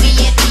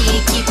쏘촍비ᴄ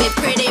keep it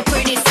pretty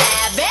pretty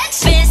savage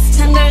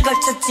비슷한 걸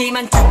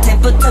걸쳤지만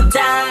자태부터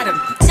다름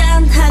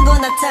짠하고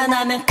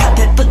나타나면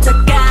카펫부터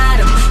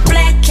가름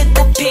블랙했다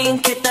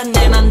핑크했다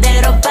내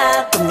맘대로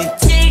바꿈 네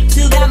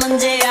질투가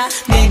문제야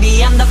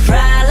Maybe I'm the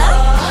problem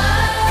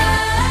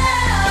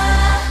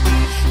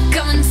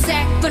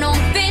검은색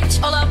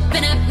분홍빛 all up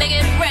in it make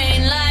it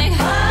rain like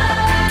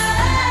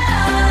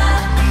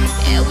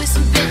Yeah with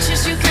some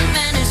bitches you can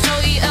manage 또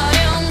이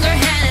어려운 걸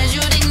해내줘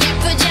우린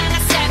예쁘장한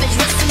savage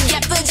with some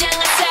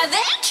예쁘장한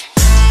savage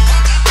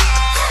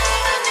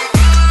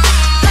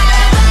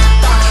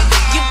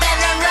You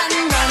better run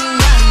run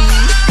run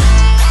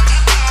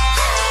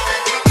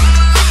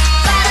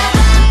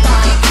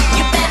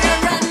You better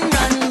run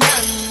run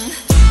run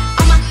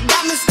All my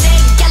diamonds stay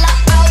yellow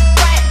all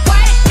bright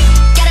bright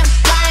Get 'em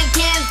blind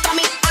can't find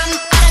me I'm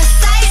out of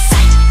sight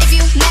If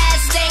you mad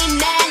stay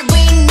mad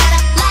we not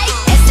alike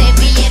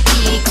쏘촍비ᴄ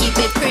keep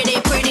it pretty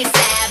pretty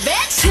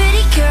savage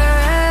Pretty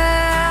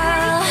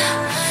girl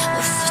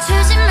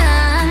웃어주지만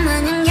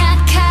마냥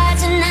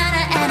약하진 않아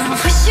And I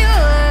wish you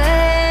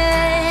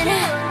would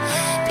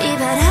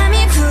비바람이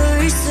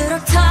불수록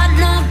더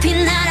높이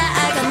날아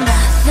I got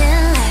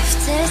nothing left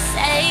to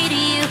say to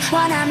you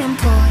원하면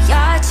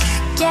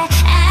보여줄게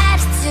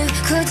attitude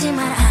굳이 말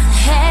안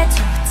해도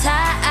다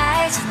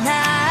알잖아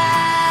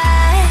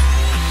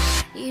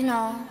You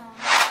know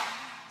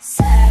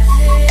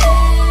Savage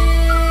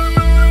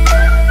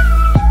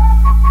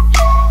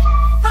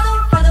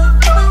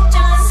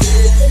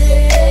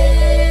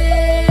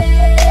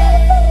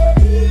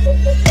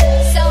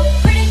So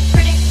pretty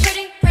pretty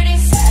pretty pretty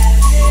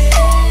savage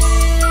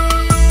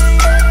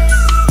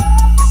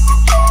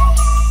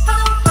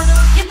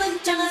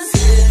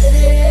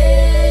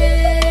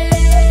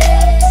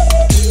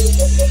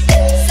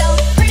So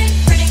pretty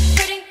pretty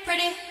pretty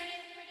pretty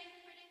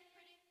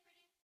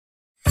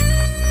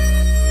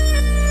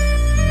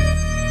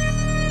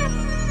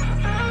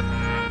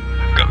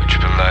What you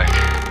been like?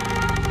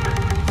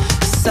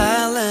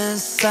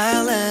 Silence,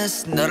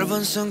 silence 너를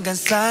본 순간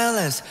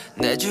silence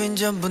내 주인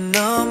전부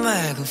너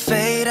말고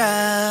fade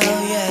out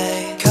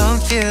yeah.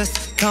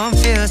 Confused,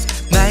 confused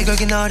말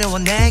걸긴 어려워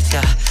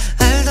내가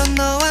알던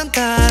너와는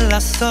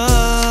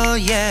달랐어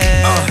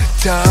yeah.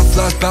 Time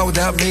flies by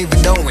without me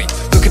even knowing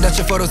Looking at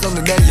your photos on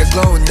the net, you're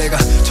glowing. 내가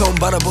처음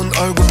바라본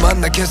얼굴만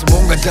나 계속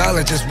뭔가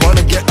달라. Just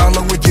wanna get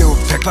along with you.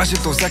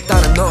 180도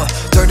색다른 너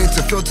Turn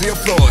into feel to your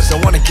flaws.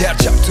 I wanna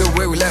catch up to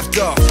where we left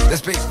off.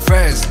 Let's be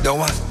friends,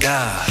 너와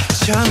나.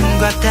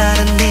 처음과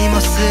다른 네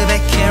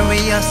모습에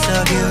curious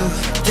of you.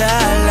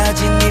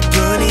 달라진 네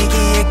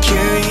분위기에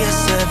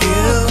curious of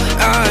you.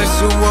 알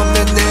수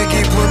없는 내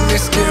기분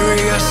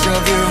mysterious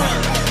of you.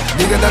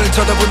 네가 나를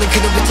쳐다보는 그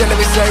눈빛 let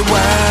me say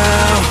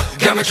wow.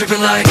 Got me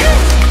tripping like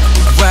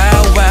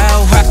Wow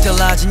wow 확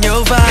달라진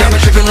your vibe. Got me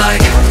tripping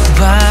like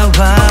Wow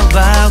wow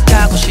wow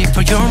가고 싶어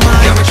your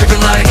mind. Got me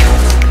tripping like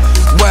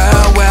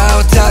wow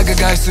wow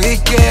다가갈 수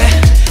있게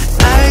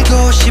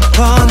알고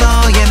싶어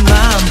너의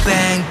마음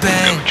bang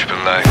bang. Got me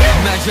tripping like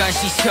마주한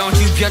시선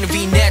주변을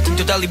위내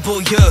등도 달리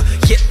보여.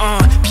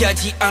 Yeah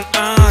피하지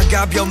않아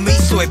가벼운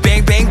미소에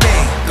bang bang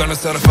bang. Gonna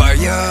start a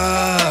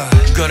fire.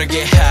 Gonna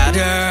get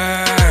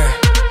hotter.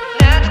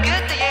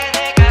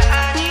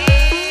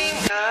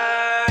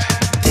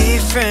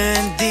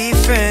 Different,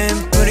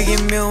 different 분위기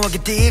묘하게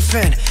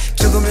different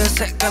조금은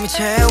색감이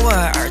채워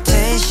our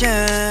tension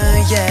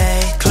yeah.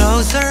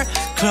 Closer,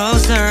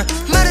 closer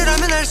말을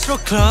하면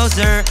할수록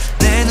closer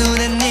내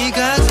눈엔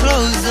네가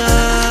closer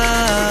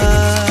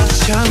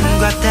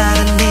처음과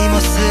다른 네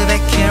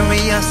모습에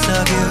curious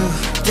of you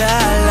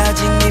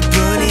달라진 네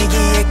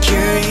분위기에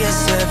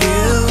curious of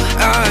you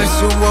알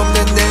수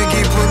없는 내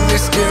기분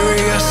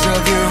mysterious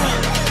of you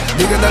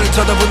네가 나를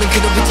쳐다보는 그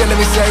눈빛 let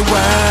me say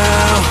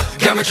wow.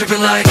 Got me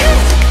tripping like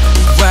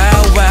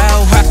Wow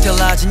wow 확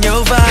달라진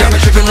your vibe. Got me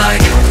tripping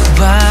like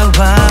Wow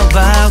wow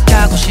wow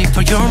가고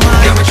싶어 your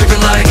mind. Got me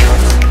tripping like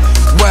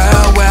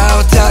wow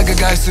wow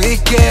다가갈 수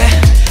있게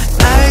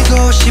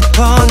알고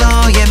싶어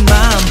너의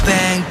마음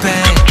bang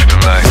bang. Got me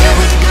tripping like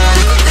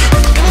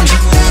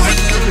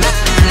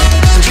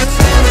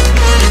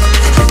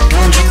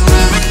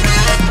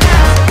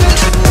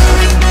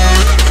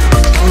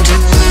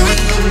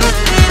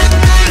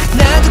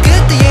나도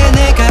그때의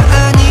내가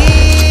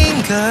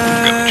아닌 걸.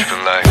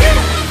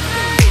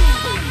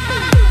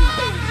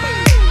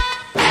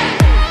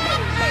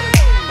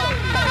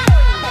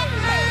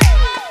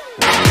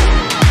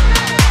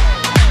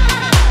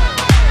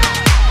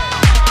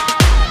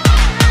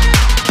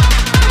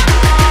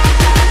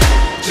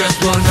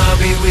 Just wanna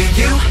be with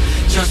you.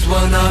 Just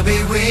wanna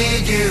be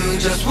with you.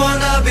 Just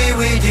wanna be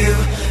with you.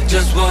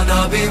 Just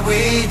wanna be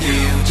with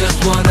you.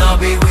 Just wanna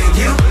be with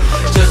you.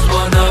 Just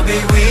wanna be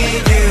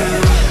with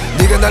you.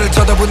 네가 나를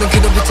쳐다보는 그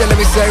눈빛 let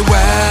me say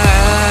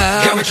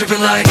wow. Got me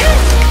tripping like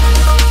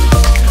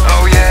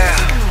oh yeah.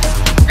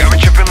 Got me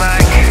tripping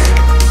like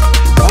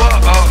whoa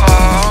oh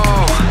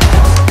oh.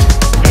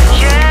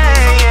 Yeah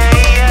yeah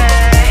yeah.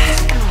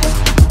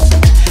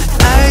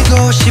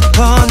 알고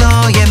싶어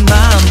너의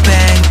마음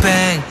bang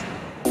bang.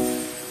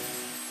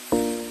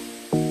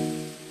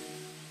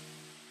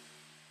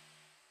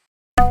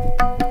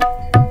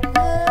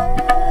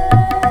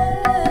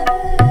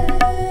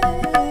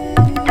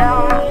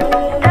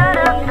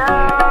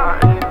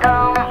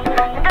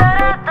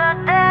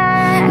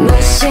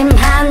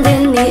 무심한 듯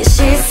네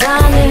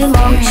시선을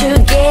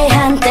멈추게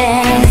한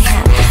댄스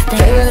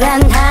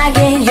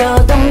불안하게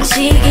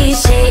요동치기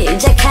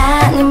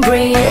시작하는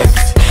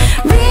breeze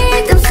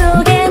리듬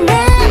속에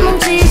내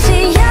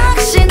몸짓이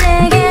역시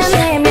내게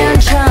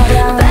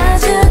내면처럼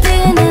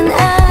빠져드는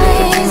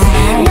eyes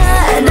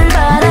나를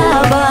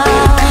바라봐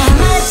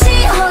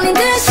마치 홀린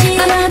듯이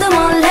아무도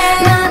몰래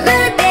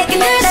맘을 뺏긴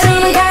듯이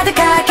숨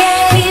가득하게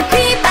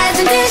깊이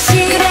빠진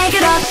듯이 그래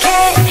그렇게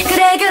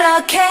그래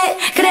그렇게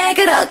그래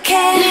그렇게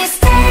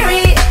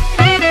Mystery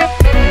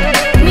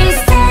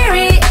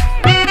Mystery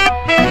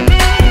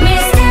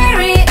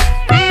Mystery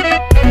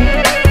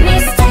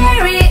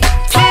Mystery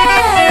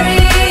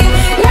Carry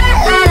La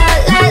la la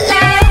la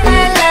la la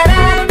la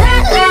la la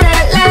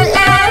la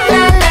la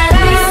la la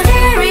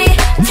Mystery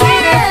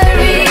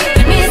Carry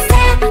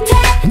Mystery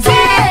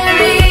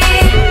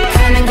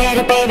Come and get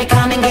it baby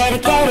come and get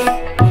it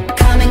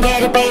Come and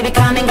get it baby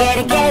come and get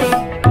it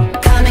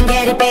Come and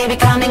get it baby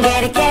come and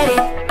get it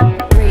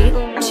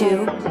 3,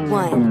 2,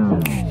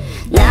 1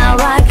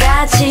 나와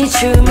같이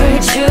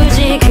춤을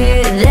추지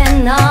그래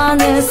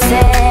어느새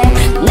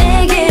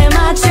내게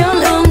맞춘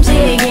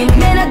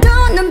움직임에 나도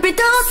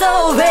눈빛도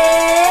so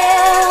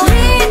real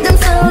리듬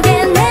속에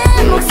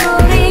내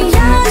목소리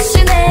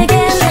역시 내게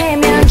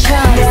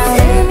내면처럼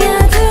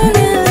스며드는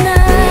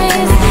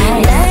eyes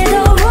날 더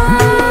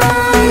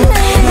원해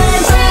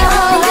마치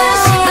홀린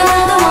듯이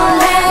아무도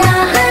몰래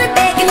맘을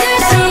뺏긴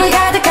듯이 숨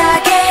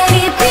가득하게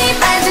깊이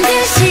빠진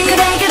듯이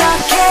그래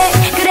그렇게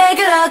그래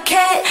그렇게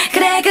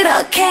그래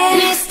그렇게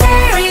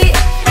Mystery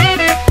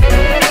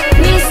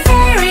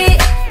Mystery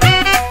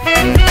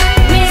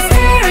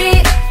Mystery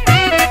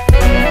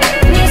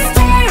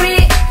Mystery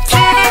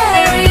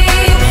Carry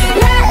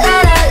La la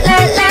la la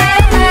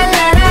la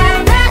la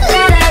la la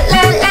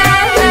la la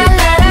la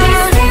la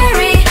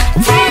Mystery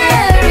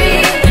Carry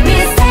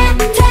Mystery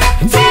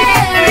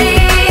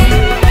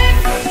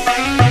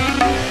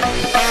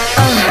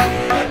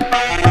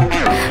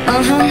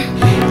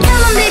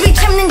Come on baby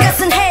참는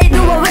것은 해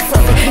누워 있어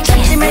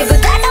찾지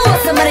말고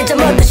다가와서 말해줘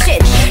모두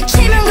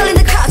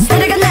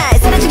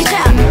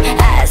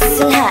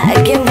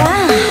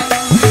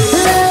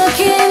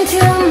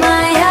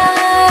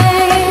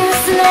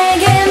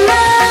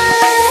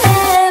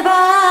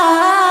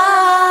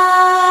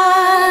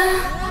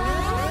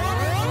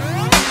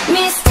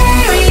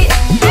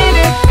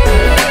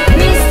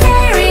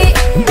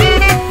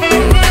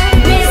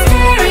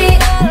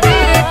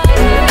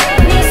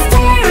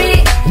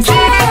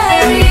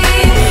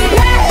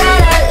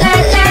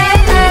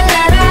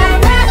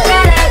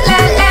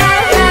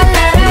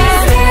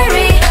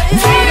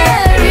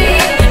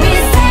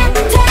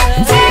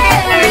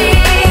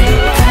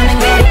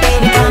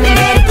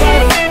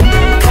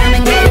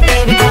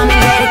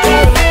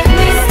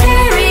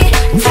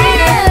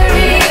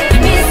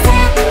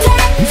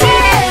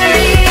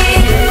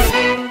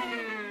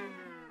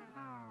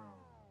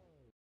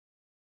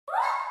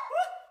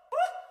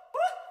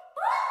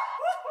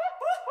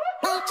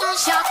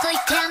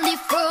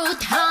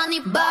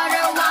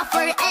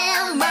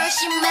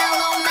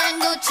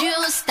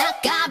주스 다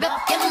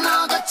가볍게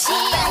먹었지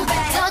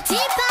더 딥한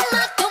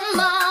맛도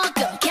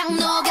먹어 그냥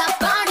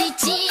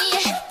녹아버리지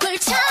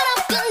불처럼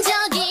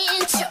끈적인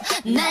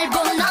날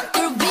보는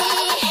꿀비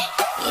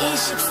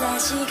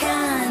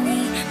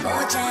 24시간이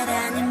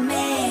모자라는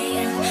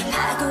매일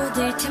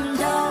파고들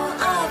틈도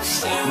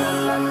없이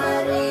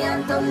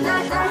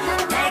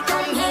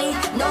달콤히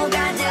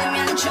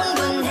녹아들면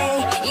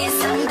충분해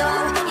이상도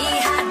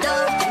이하도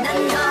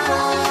난 너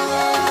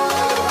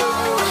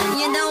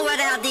You know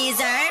what I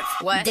deserve?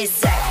 What?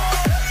 Deserve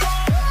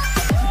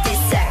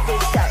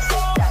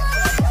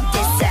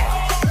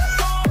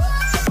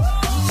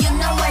You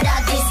know what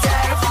I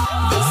deserve?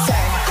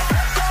 Deserve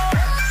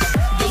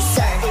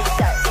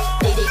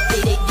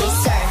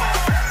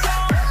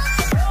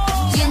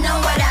You know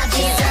what I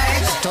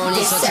deserve?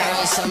 돈이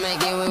쏟아있어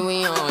make it when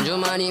we on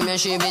주말이면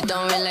쉬비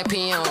떠올려 like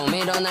피용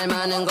밀어날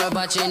많은 걸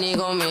받지 니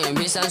고민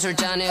비싼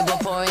술잔에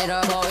보포이러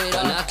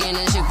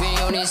아끼는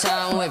식비요리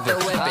사온 whip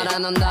알아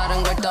넌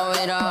다른 걸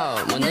떠이러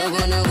뭐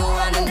누구누구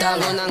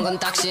아른다고 난 건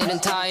딱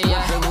싫은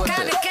타이야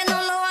가볍게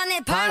놀러와 내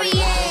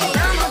파리에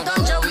나무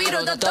던져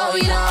위로 더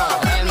떠이러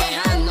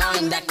애매한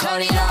너인 다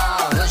커리러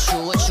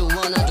what you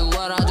wanna do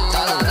what I do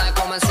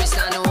달콤한 스위스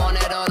나는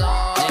원해로도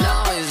You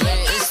know it's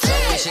lit it's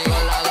lit 시골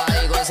나가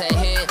이곳에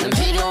hit 난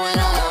필요해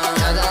너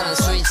가다란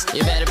스위치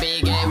You better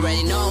be get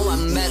ready know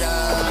I'm better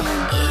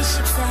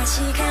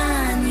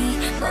 24시간이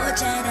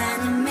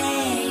모자라는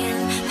매일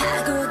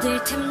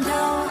파고들 틈도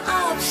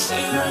없이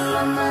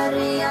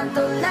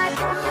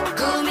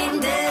꾸민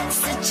듯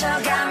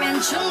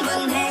스쳐가면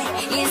충분해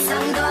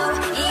이상도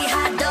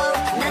이하도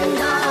난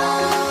너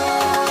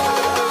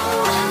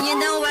You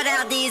know what I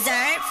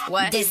deserve?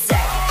 What? Deserve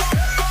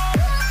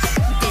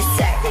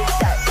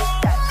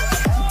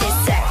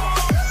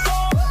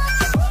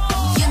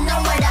You know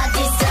what I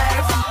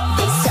deserve?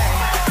 Deserve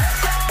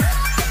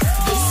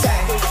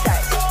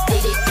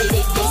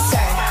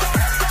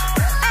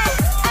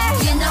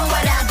You know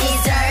what I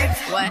deserve?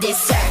 What?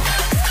 Deserve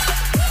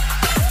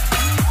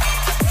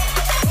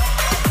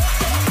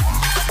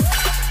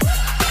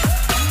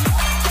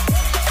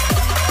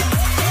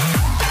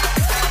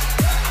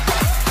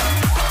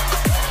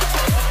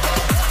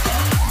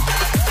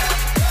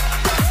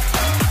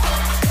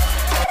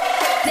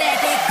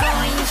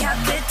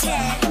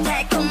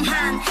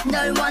달콤한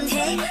널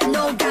원해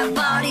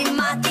녹아버린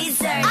my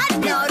dessert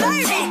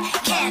너를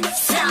take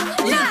stop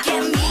look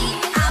at me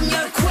I'm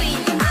your queen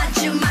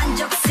아주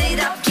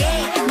만족스럽게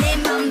내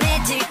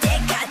맘에 들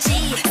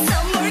때까지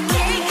선물게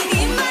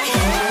in my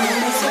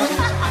hands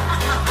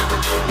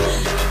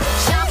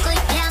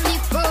chocolate candy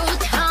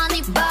fruit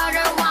honey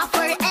butter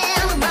waffle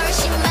and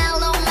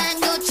marshmallow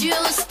mango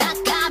juice 다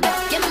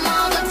가볍게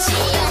먹었지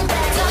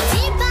더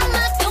딥한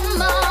맛도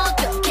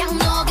먹어 그냥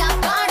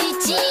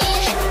녹아버리지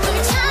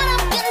불처럼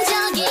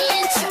끈적인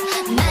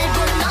날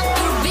보는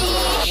꿀비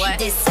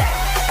Deserve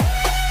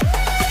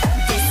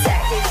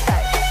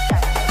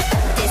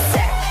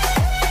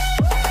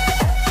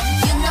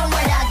You know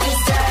what I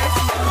deserve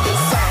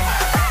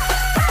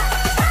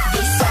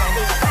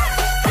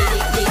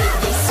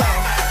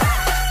Deserve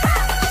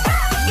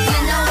You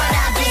know what I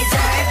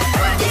deserve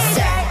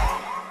Deserve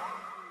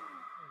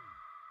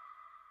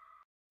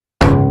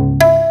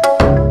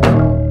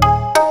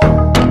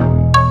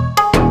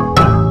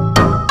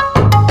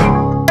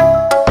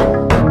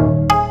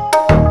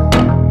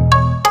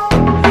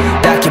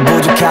딱히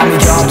부족함이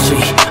없지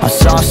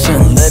어서슨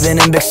living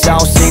in big soul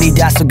city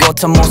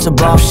다소곳한 모습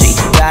없이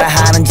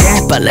따라하는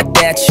재빨래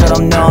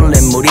때처럼 놀래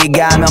물이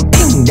가면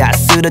핑다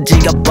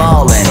쓰러지가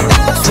ballin'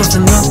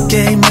 솟은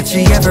어깨 마치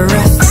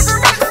에버레스트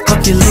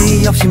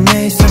걷길이 없이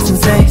매일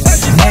설승세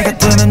내가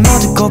뜨는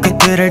모든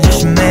고객들을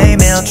조심해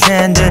매일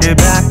트렌드를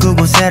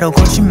바꾸고 새로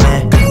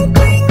고침해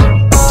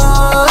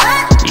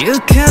You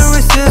can't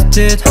resist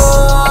it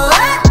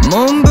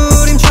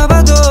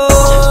몸부림쳐봐도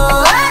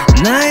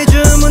나의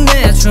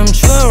주문에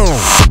춤춰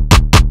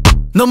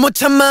너 못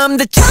참아 I'm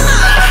the charm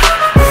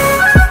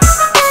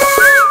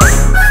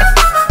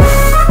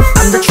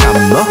I'm the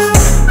charmer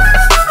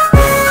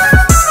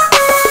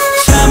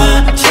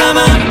참아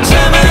참아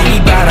참아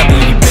비리바라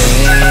비리뱀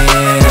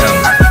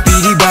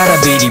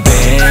비리바라 비리뱀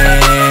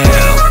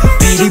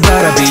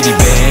비리바라 비리뱀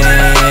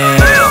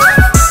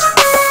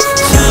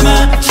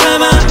참아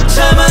참아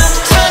참아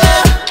참아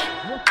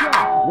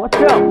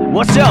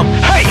What's up?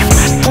 Hey!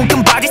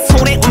 웅끈 바지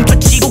손에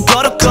움켜쥐고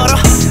걸어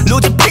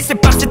로즈 핏을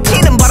박스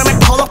튀는 바람에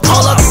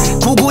펄럭펄럭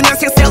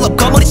 99년생 셀럽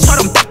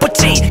거머리처럼 딱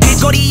붙지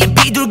길거리에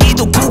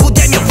비둘기도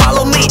구구대며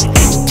follow me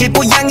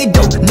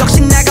길고양이도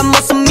넋이 나간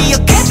모습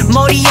미역해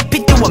머리에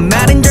핏대와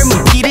마른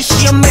젊은 피를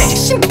시험해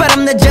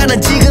신바람 나잖아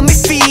지금 이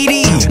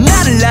필이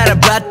나를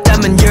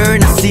알아봤다면 you're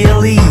not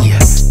silly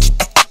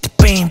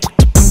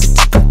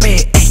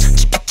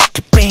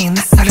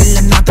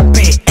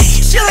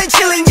Chillin'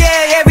 chillin'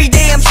 yeah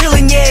everyday I'm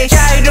chillin' yeah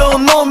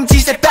자유로운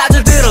몸짓에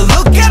빠져들어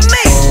look at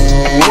me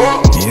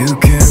You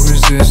can't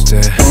resist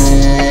it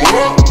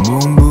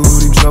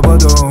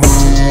몸부림쳐봐도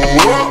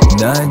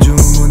날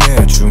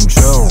주문해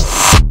춤춰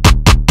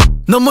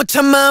너 못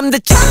참아 I'm the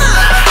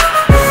charmer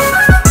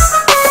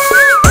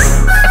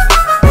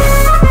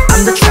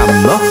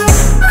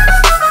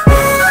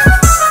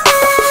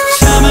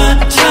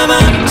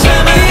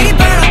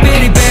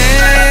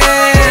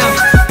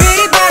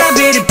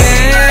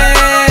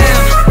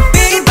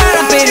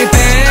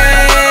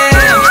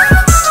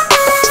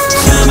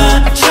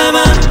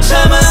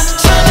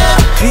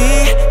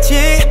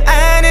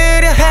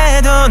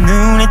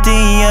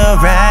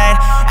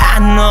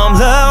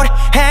upload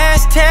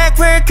hashtag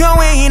we're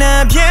going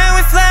up yeah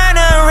we're flying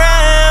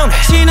around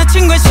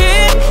지나친 관심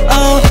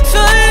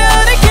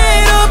쏠려를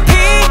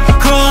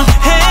괴롭히고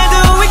해도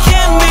we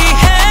can be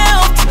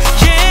helped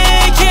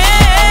yeah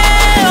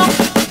yeah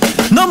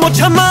너무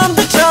참아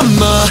더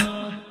참아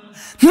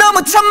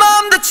너무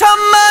참아 더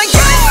참아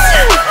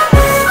yeah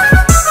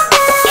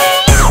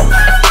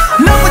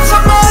너무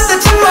참아 더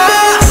참아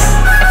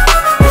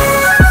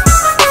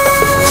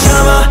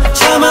참아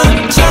참아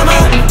참아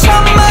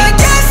참아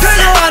yes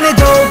별거 안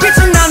해도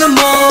빛은 나는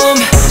몸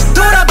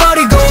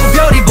돌아버리고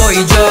별이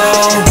보이죠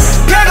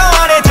별거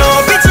안 해도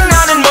빛은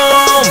나는 몸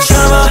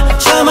참아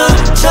참아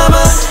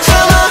참아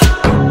참아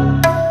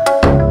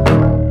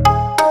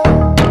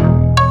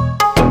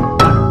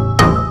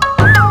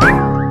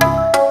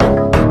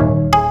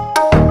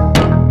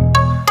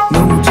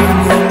너무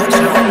참아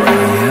참아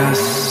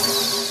yes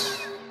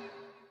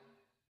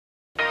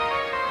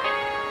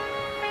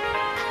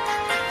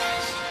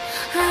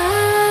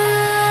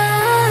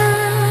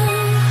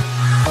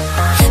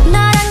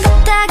너랑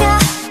걷다가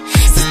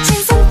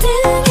스친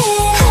손등에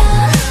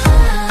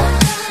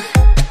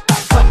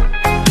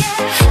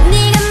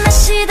네가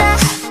마시다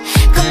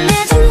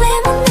건네준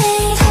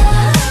레모네이드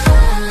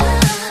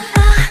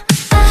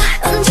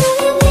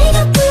온종일 네가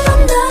부른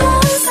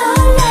너무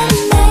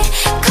설레네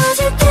커질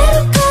대로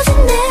커진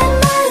내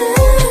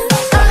마음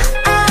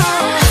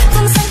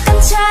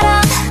풍선껌처럼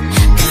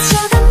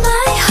가져가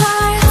my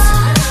heart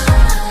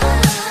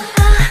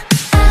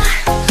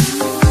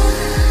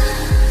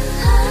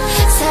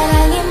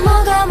사랑이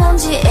뭐가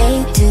뭔지 A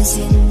to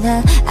Z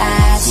난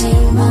아직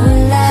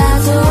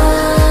몰라도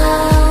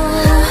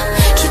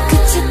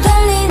키끝에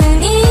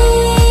떨리는 이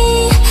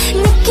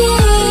느낌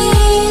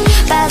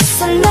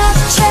That's a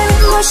love train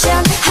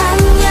motion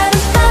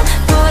한여름밤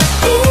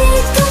보랏빛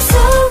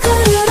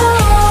속으로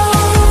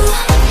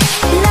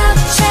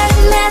Love train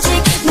magic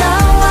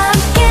너와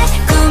함께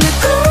꿈을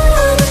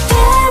꾸는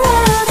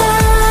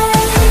paradise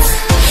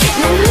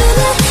내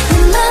눈에 내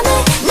맘에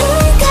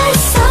네가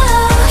있어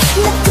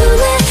내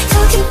품에 더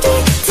깊이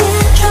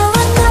들어와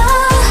너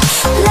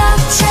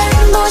Love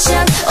train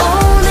motion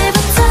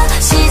오늘부터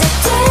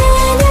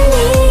시작되는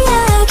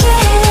이야기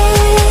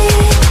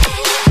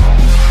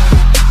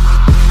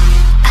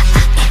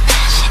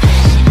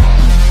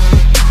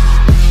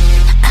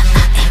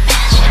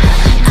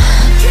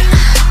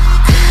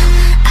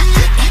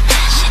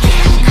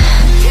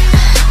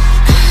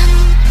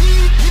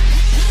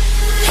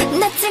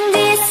낯쟁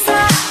뒤에서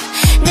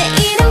내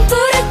이름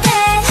부를 때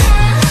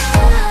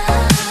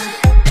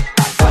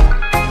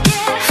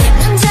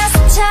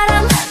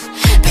남자수처럼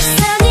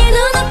불쌍히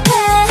눈앞에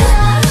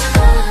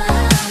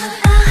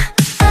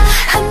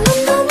한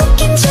번도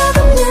느낀 적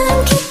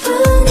없는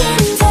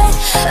기분인데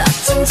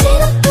어쩐지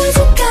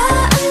나쁘지가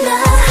않아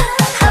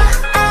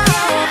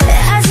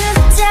아주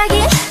갑자기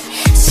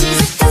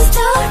시작된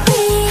스토리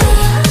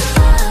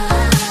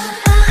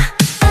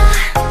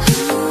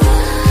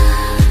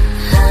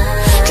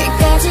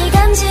끝까지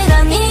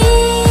간지러니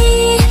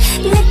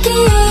느낌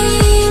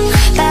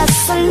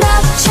That's a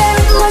love train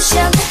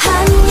motion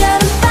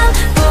한여름밤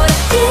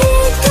보랏빛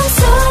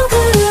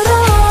속으로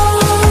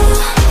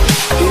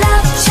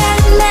Love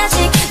train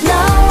magic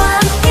너와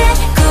함께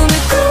꿈을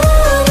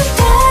꾸는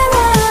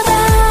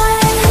paradise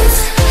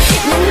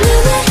내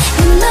눈에 내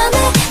맘에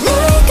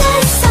네가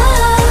있어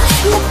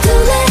내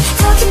품에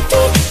더 깊이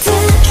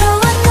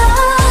들어와 너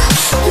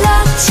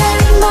Love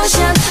train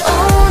motion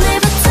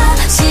오늘부터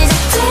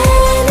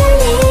시작되는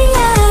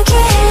이야기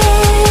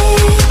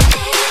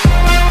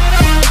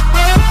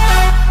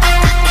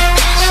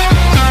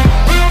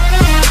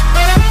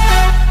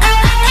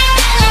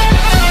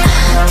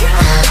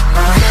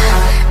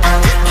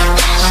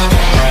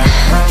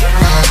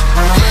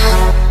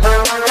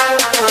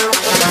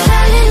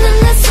떨리는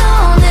내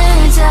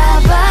손을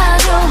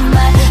잡아줘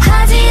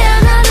말하지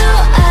않아도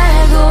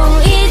알고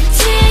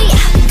있지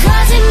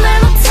거짓말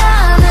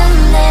못하는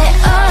내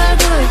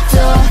얼굴도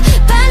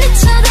빨리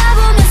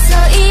쳐다보면서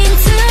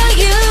into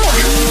you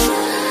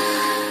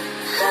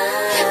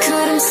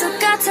구름 속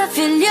같아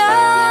빌려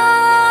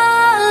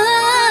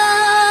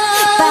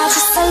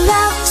빠졌어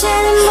love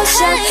train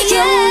motion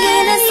용기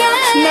내서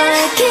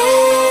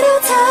너에게로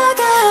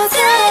다가가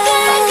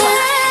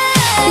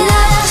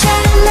Love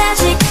train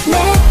magic 내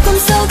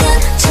꿈속은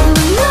전부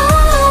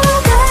너로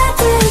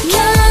가득해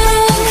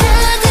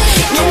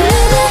내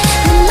눈에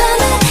내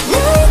맘에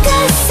네가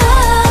있어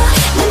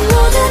내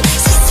모든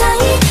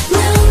세상이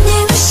눈이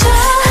부셔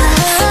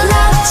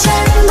Love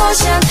train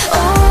motion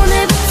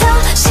오늘부터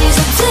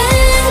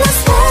시작되는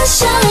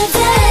special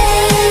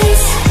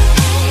days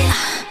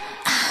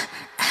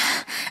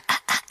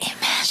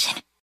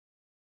imagine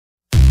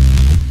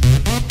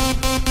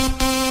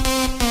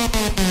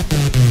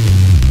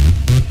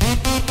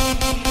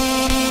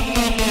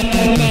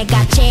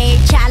내가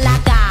제일 잘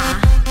나가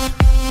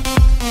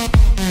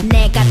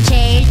내가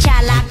제일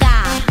잘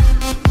나가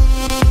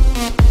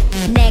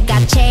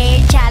내가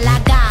제일 잘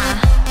나가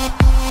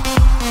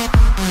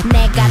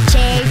내가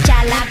제일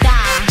잘 나가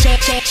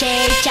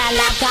제일 잘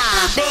나가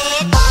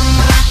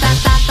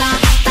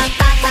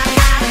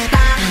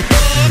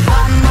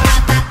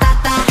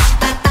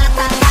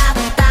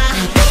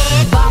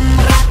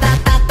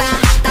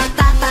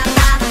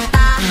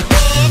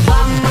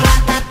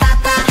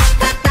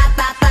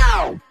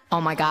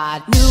my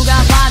god. 누가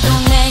봐도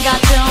내가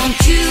좀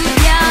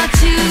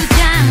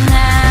죽여주잖아.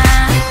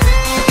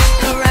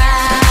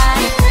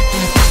 Right.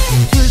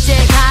 둘째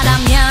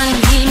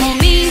가라면 이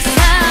몸이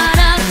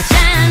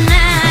서럽잖아.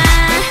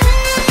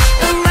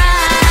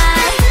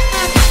 Right.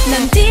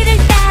 넌 뒤를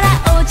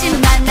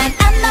따라오지만 난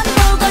앞만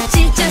보고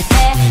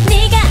질주해.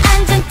 네가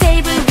앉은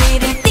테이블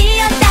위를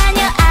뛰어다녀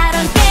I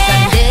don't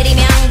care.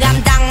 건드리면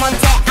감당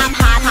못해 I'm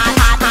hot hot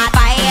hot hot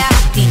fire.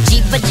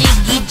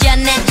 뒤집어지기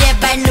전에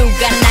제발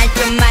누가 날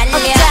좀 말려.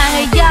 옷장을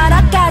열어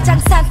가장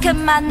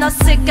상큼한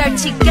옷을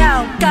걸치고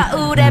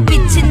거울에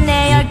비친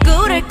내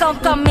얼굴을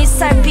꼼꼼히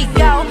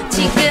살피고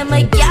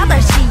지금은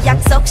 8시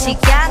약속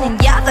시간은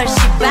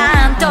 8시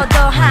반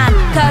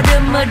도도한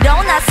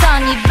걸음으로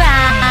나선 이 밤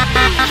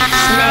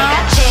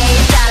내가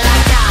제일 잘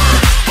나가.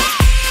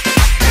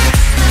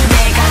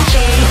 내가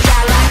제일 잘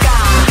나가.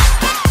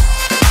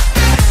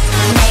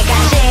 내가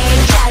제일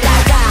잘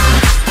나가.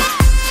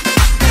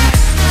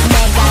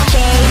 내가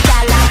제일 잘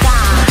나가.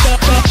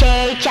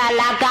 제일 잘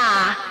나가.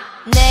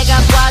 내가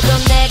봐도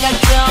내가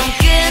좀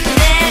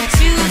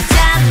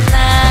끝내주잖아.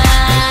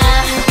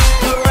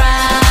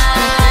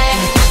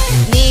 Right.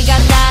 네가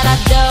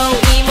날아도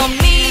이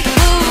몸이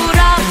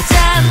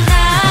부럽잖아.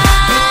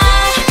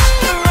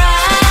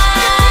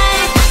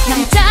 Right.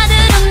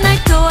 남자들은 날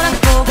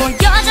돌아보고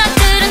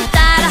여자들은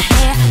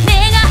따라해.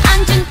 내가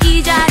앉은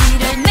이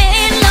자리를 매일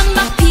넌 막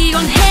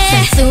피곤해.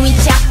 순수히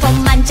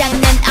작품만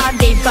잡는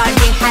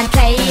어리버리한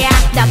플레이어.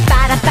 나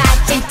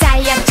빨아빠진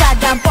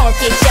타이어처럼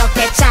볼게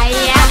좋게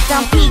차이야.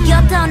 어떤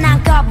비교도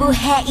난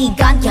거부해.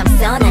 이건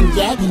겸손한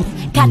얘기.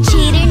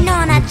 가치를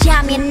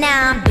논하자면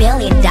난 $1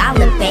 billion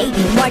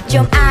baby. 뭘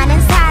좀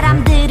아는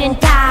사람들은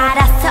다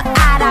알아서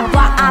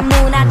알아봐.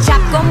 아무나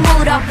잡고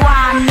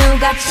물어봐.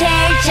 누가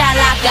제일 잘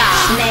나가.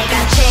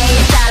 내가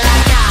제일 잘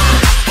나가.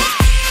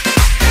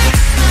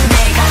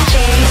 내가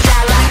제일 잘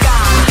나가.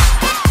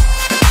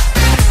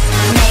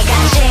 내가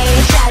제일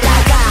잘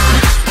나가.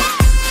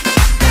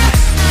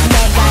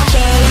 내가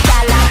제일 잘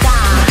나가.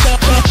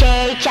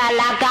 제일 잘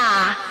나가.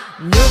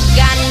 누가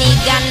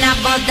네가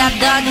나보다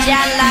더 잘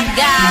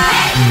나가.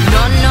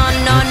 No no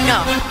no no.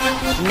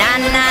 나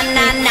나 나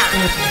나.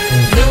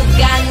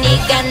 누가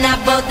네가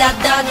나보다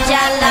더 잘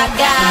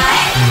나가.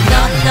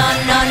 No no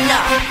no no.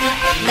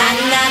 나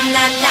나 나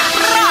나.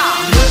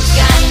 누가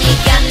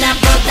네가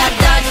나보다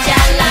더 잘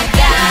나가.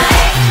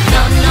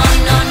 No no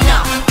no no.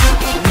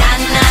 나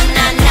나 나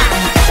나.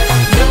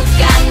 누가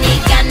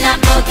네가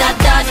나보다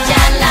더 잘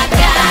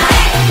나가.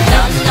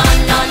 No no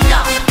no no.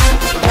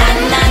 나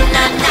나 나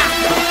나.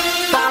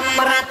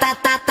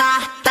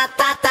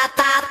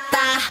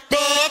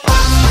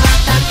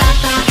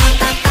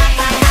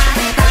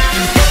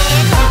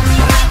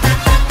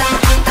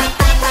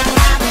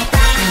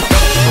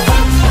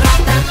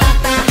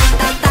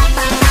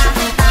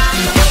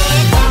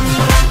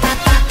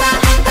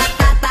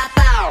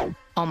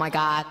 Oh my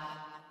god.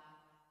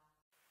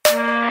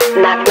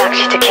 Knock knock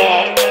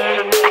시작해.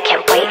 I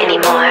can't wait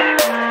anymore.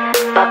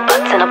 But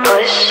button or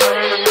push,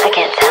 I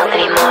can't tell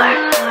anymore.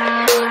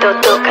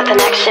 또 똑같은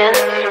action,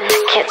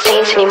 can't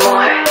change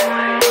anymore.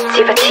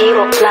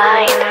 집어치워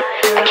blind,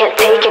 I can't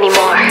take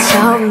anymore.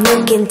 처음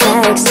느낀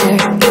texture,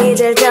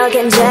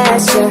 이질적인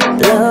gesture.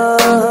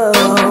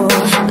 Low,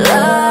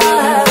 low.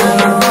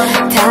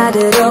 다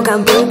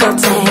들어간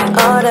불꽃에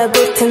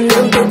얼어붙은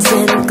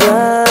눈빛은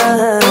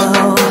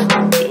glow.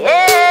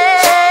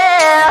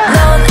 넌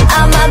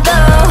아마도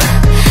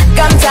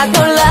깜짝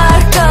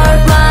놀랄걸.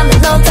 맘에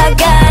놓다간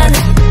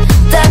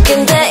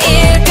딱인데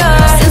일걸.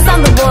 Since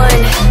I'm the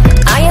one,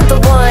 I am the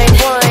one.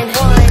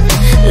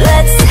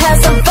 Let's have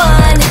some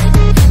fun.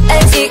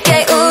 애지게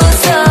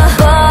웃어.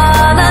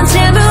 뻔한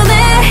질문에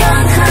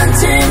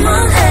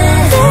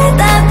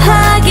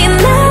대답하기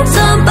난 좀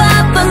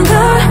바쁜 걸.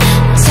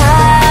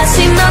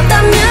 자신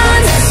없다면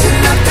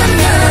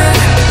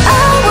I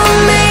will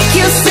make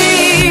you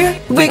see.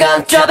 We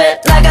gon' drop it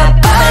like a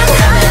bomb.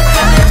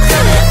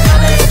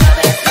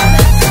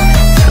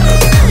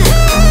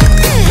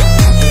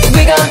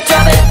 We gon'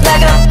 drop it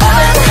like a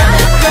bomb.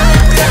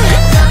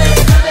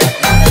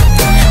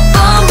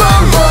 Boom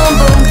boom boom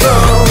boom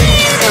boom.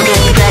 So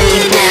get ready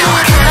now.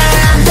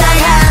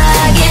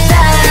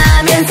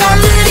 감당하겠다면서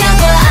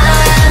두려워.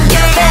 I'm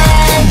your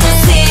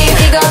fantasy.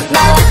 이건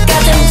나와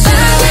같은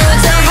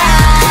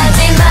주저하지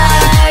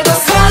말고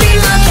소리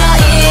높여.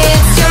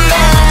 It's your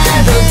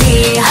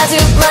melody. 아주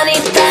많이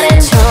다른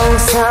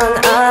정성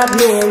없는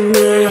네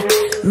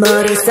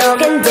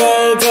머릿속엔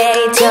day-day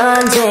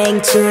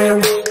전쟁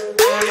중.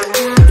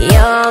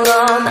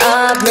 영혼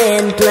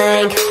없는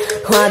blank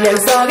화면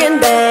속엔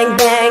bang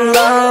bang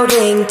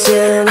loading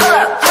중.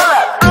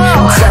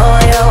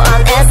 조용한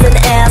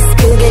SNS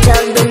그게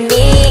전부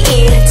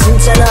네.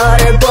 진짜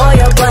너를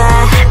보여봐.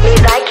 Me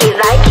like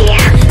it.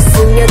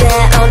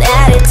 숙녀다운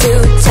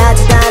attitude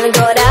찾아다는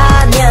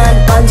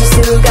거라면 번질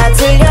수가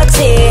들렸지.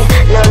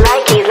 No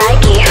like it.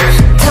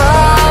 더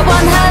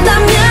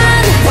원한다면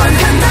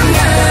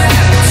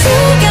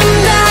지금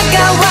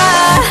다가와.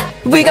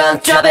 We gon'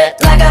 drop it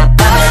like a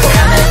bomb.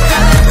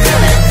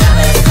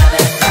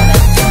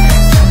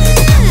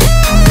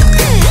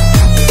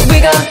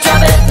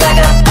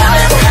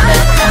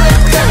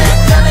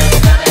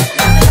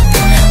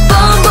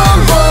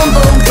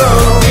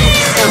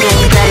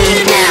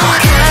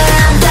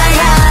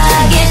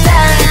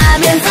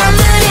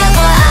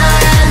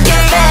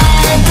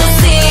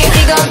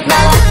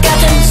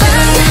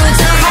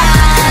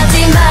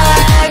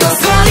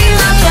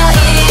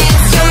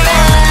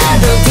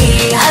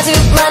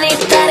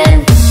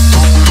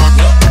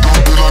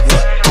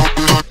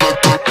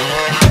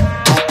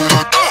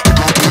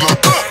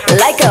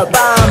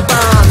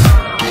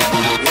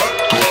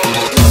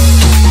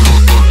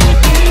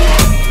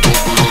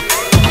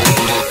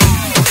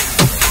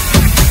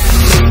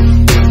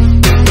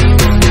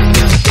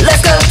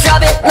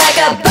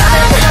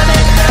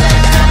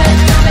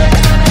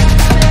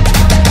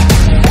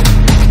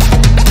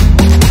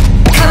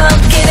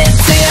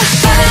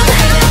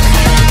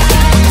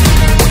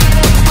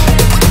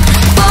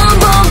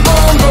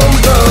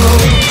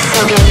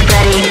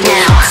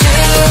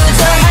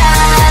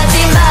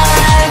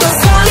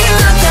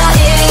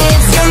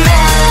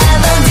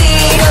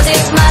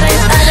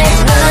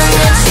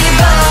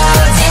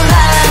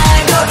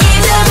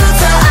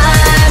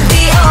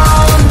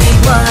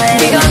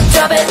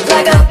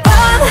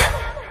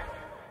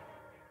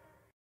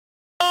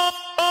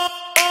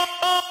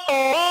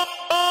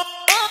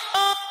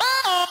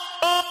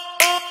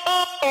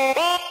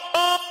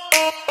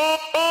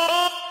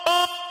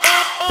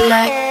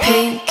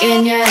 Blackpink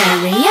in your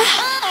area.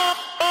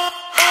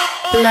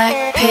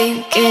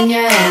 Blackpink in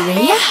your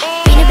area.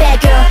 Being a bad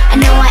girl, I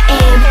know I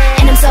am.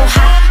 And I'm so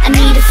hot, I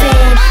need a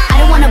fan. I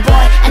don't want a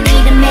boy, I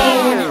need a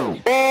man.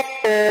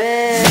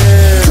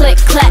 Click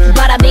clack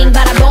bada bing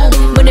bada boom.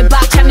 문을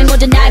박차면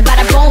모두 날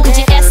바라봄.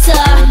 굳이 애써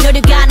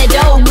노력 안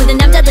해도 모든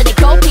남자들의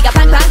코피가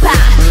팡팡팡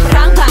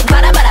팡팡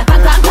바라바라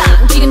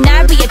팡팡팡. 지금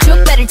날 위해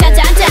축배를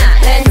짠짠짠.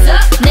 Hands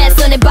up. 내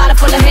손에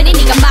butterfly 흔히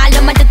네가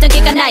말로만 듣던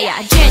걔가 나야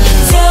Jenny.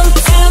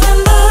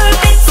 퉁퉁한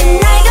불빛이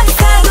날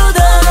감싸고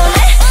도네.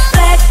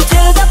 Black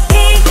to the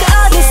pink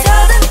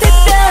어디서든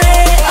특별해.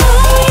 Oh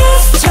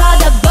yes.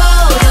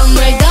 쳐다보던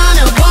we're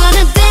gonna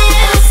wanna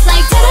dance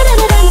like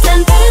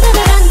따라라란딴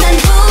따라라란딴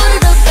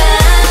부르르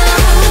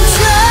bounce.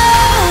 좋아,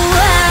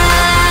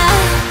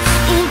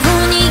 이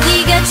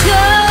분위기가 좋아.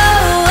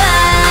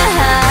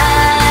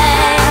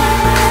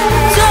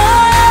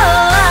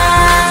 좋아.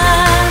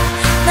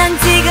 난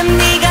지금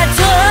네가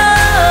좋아.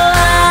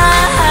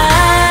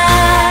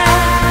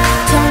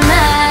 정말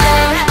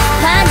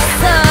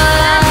반했어.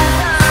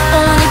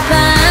 오늘 밤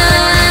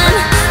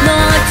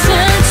너와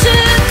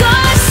춤추고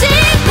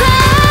싶어.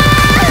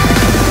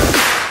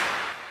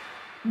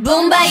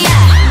 붐바야.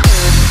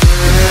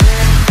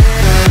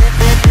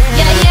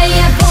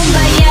 야야야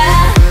붐바야.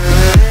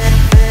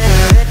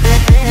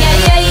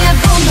 야야야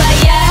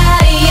붐바야.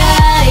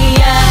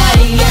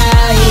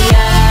 야야야야.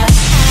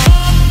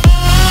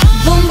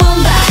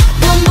 붐붐바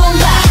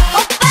붐붐바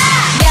오빠.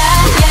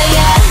 야야야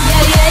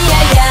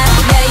야야야야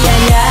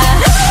야야야.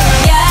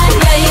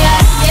 야야야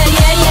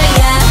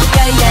야야야야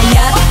야야야.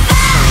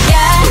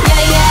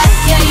 야야야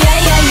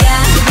야야야야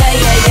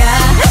야야야.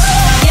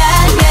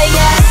 야야야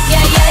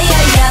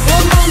야야야야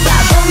붐붐바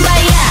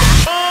붐바야.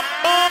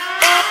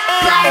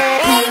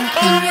 Blackpink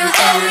in your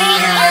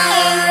area.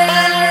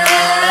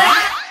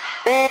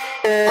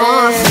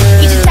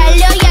 이제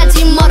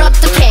달려야지 뭘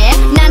어떡해.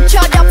 난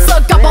철없어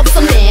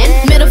겁없어 man.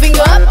 Middle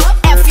finger up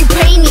if you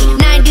pay me.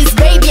 90s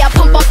baby I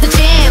pump up the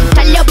jam.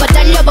 달려봐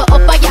달려봐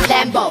오빠야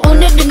Lambo.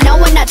 오늘은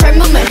너와 나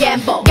젊음을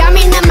gamble.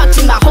 감히 난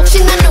막지마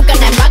혹시나 누가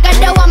날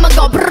막아도 I'ma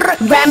go brrr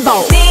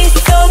Rambo. 네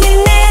손이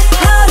내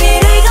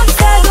허리를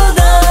감싸고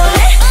도네.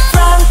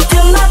 Front to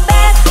my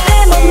back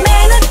내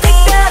몸매는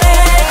특별해.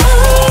 Oh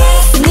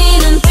yes. 네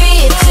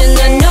눈빛은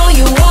I know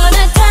you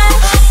wanna touch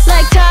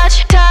like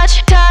touch touch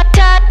touch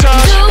touch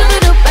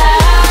두루루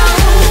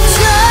bounce.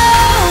 좋아,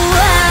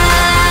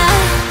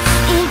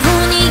 이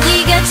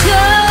분위기가 좋아.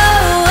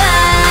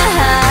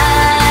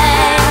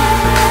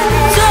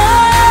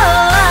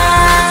 좋아.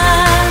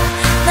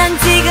 난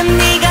지금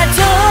네가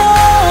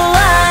좋아.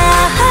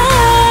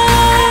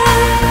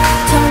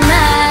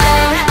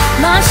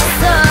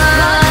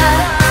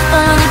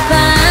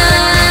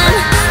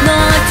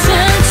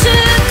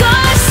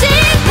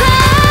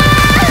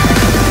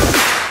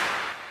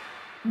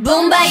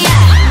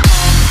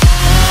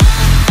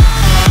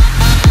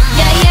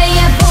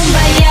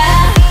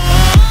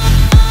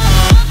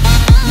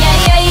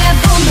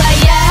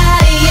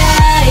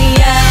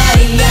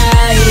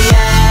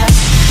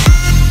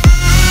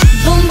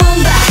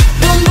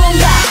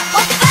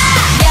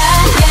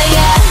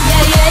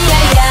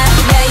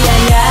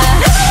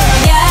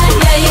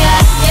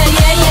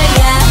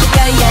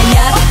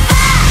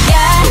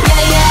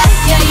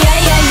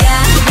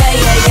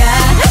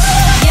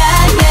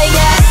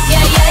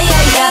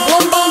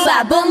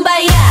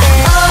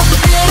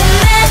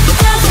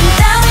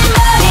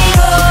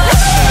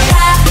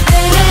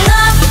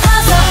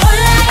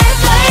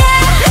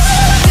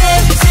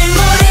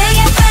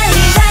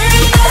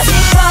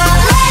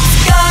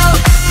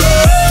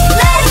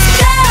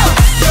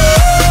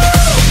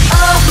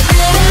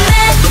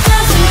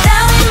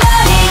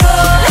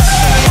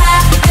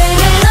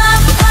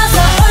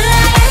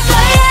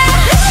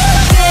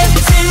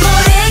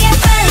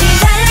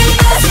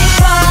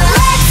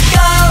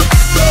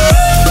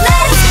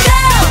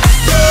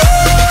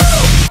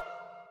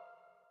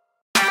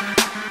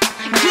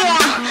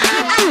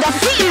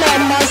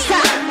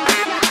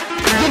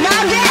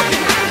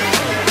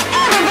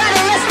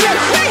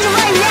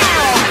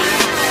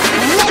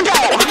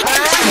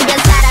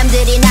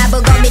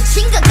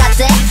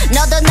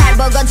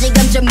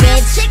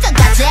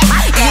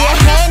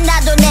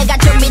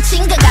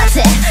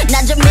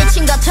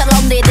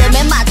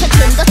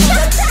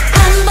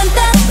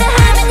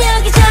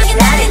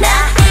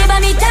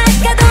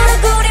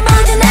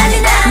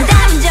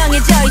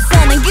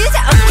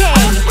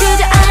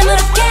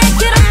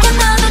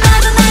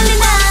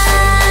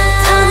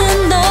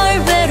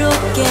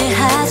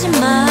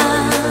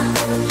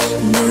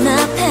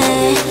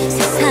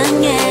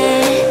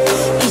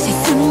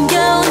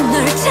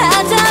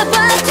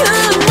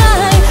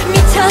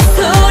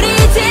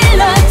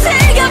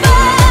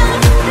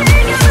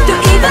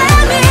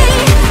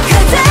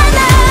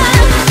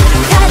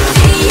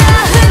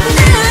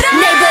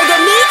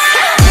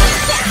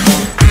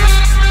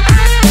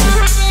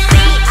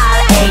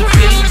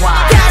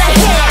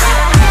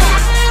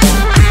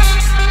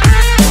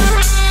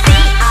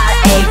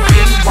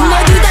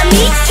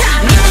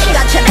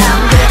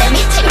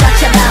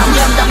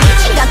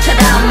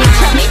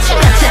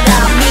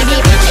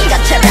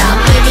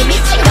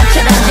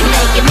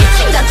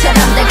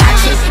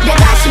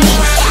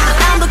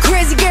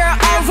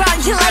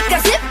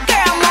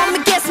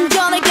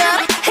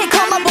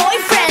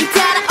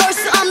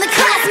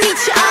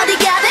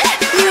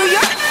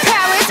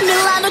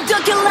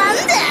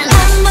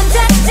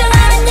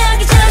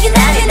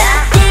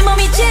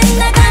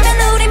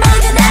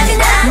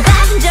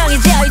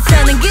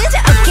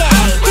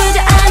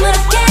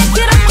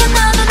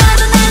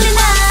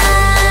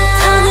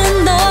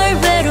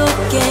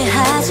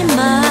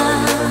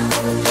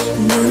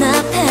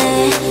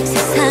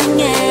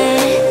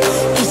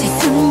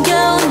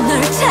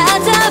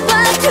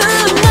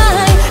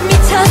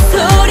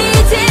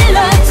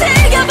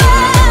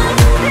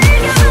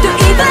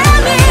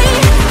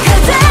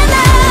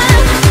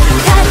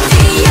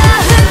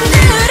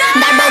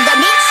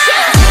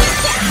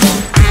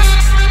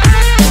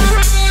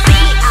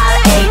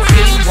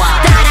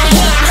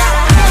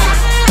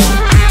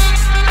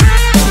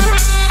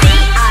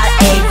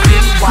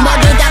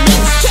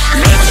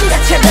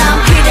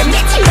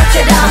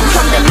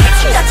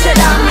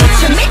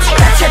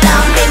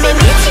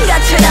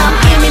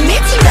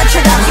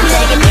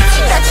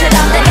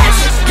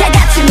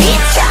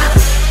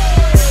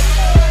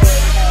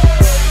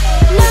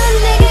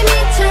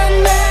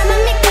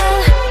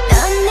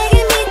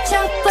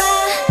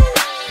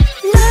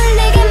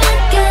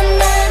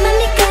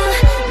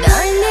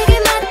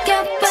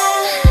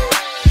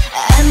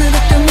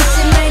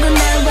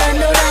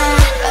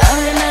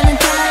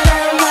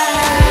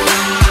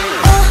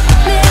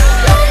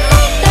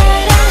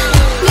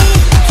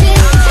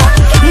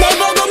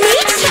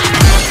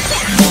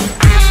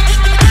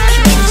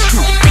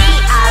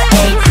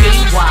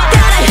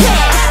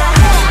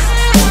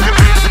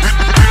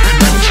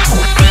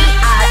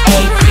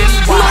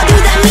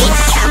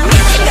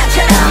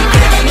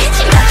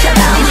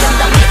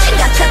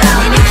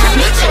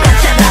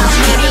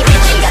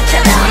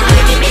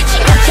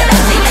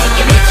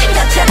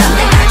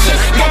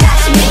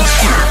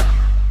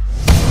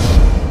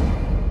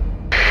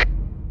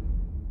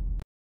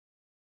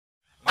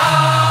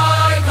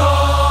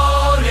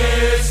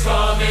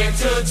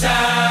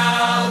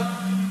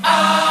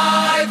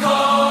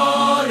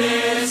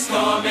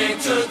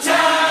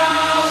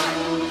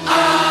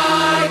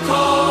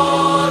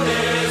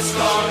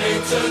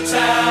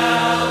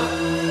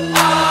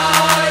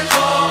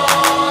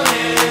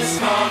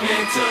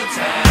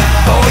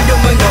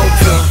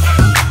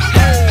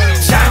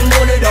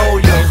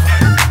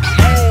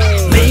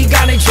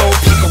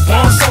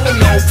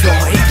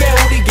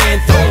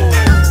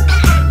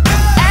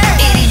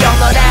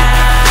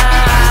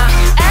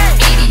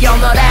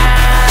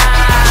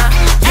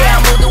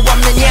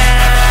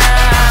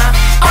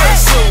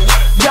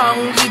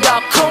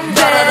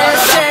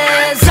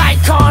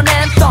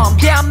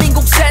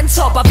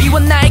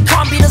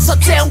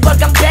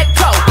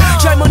 에코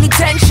젊은이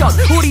텐션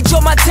우리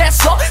좀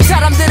핫했어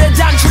사람들의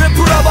단추를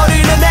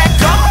풀어버리는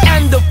에코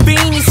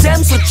엔도핀이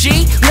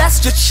샘솟지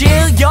Let's just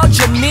chill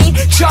여전히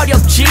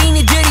철없지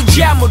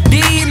니들이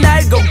아무리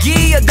날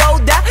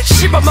고기여도 다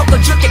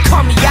씹어먹어줄게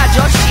Call me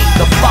아저씨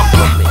너 fuck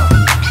with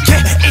me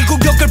이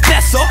구역을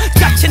뺐어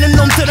다치는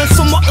놈들은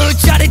숨어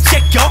의자를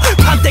제껴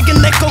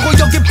판때기는 내 거고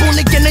여기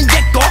분위기는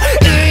얘거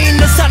의리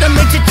있는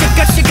사람의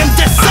지체가 시간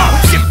됐어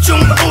집중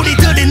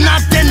우리들이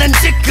나대는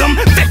지금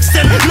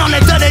픽스는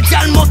너네들의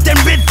잘못된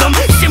리듬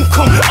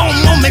심쿵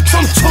온몸에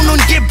춤추는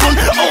기분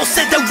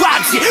 5세대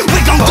와지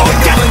We gon' go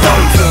get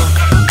them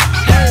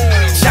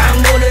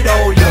장문을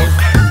올려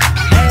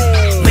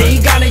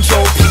미간을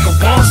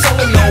좁히고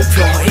원성을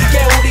높여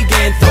이게 우리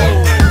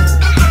겐통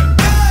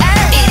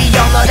이리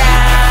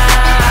영어라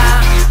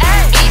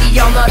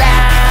영어라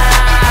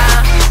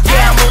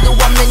yeah 모두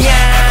없느냐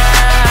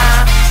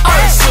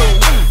얼쑤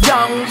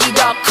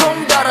영기가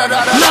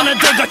콩더러러러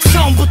너네들과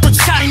처음부터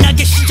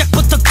차이나게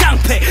시작부터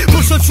깡패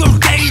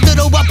부숴줄게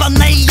이대로 와봐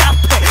내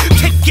앞에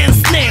kick and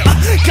snare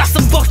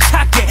가슴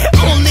벅차게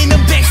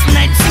울리는 베이스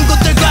내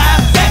친구들과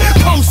함께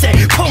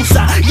폼새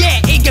폼사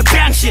yeah 이게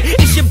방식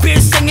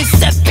 21세기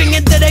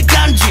세핑이들의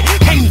간지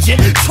행진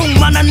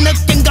충만한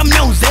느낌과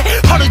묘세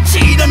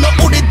허르찌르는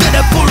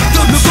우리들의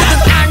불두차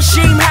누구든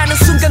안심하는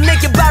순간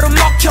내게 바로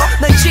먹혀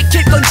난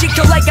지킬 건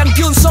지켜 like I'm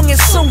균성의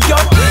숨겨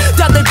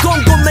다들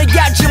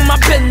궁금해하지 my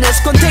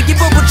business 권태기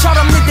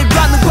부부처럼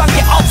니들과는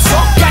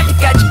관계없어 갈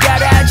때까지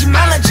가라 하지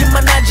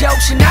말라지만 하자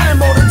혹시 나를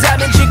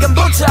모른다면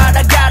지금부터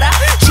알아가라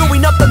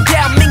주인 없던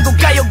대한민국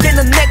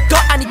가요계는 내거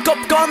아니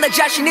꼽고 나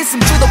자신 있음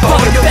주도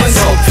버려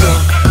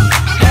뺐어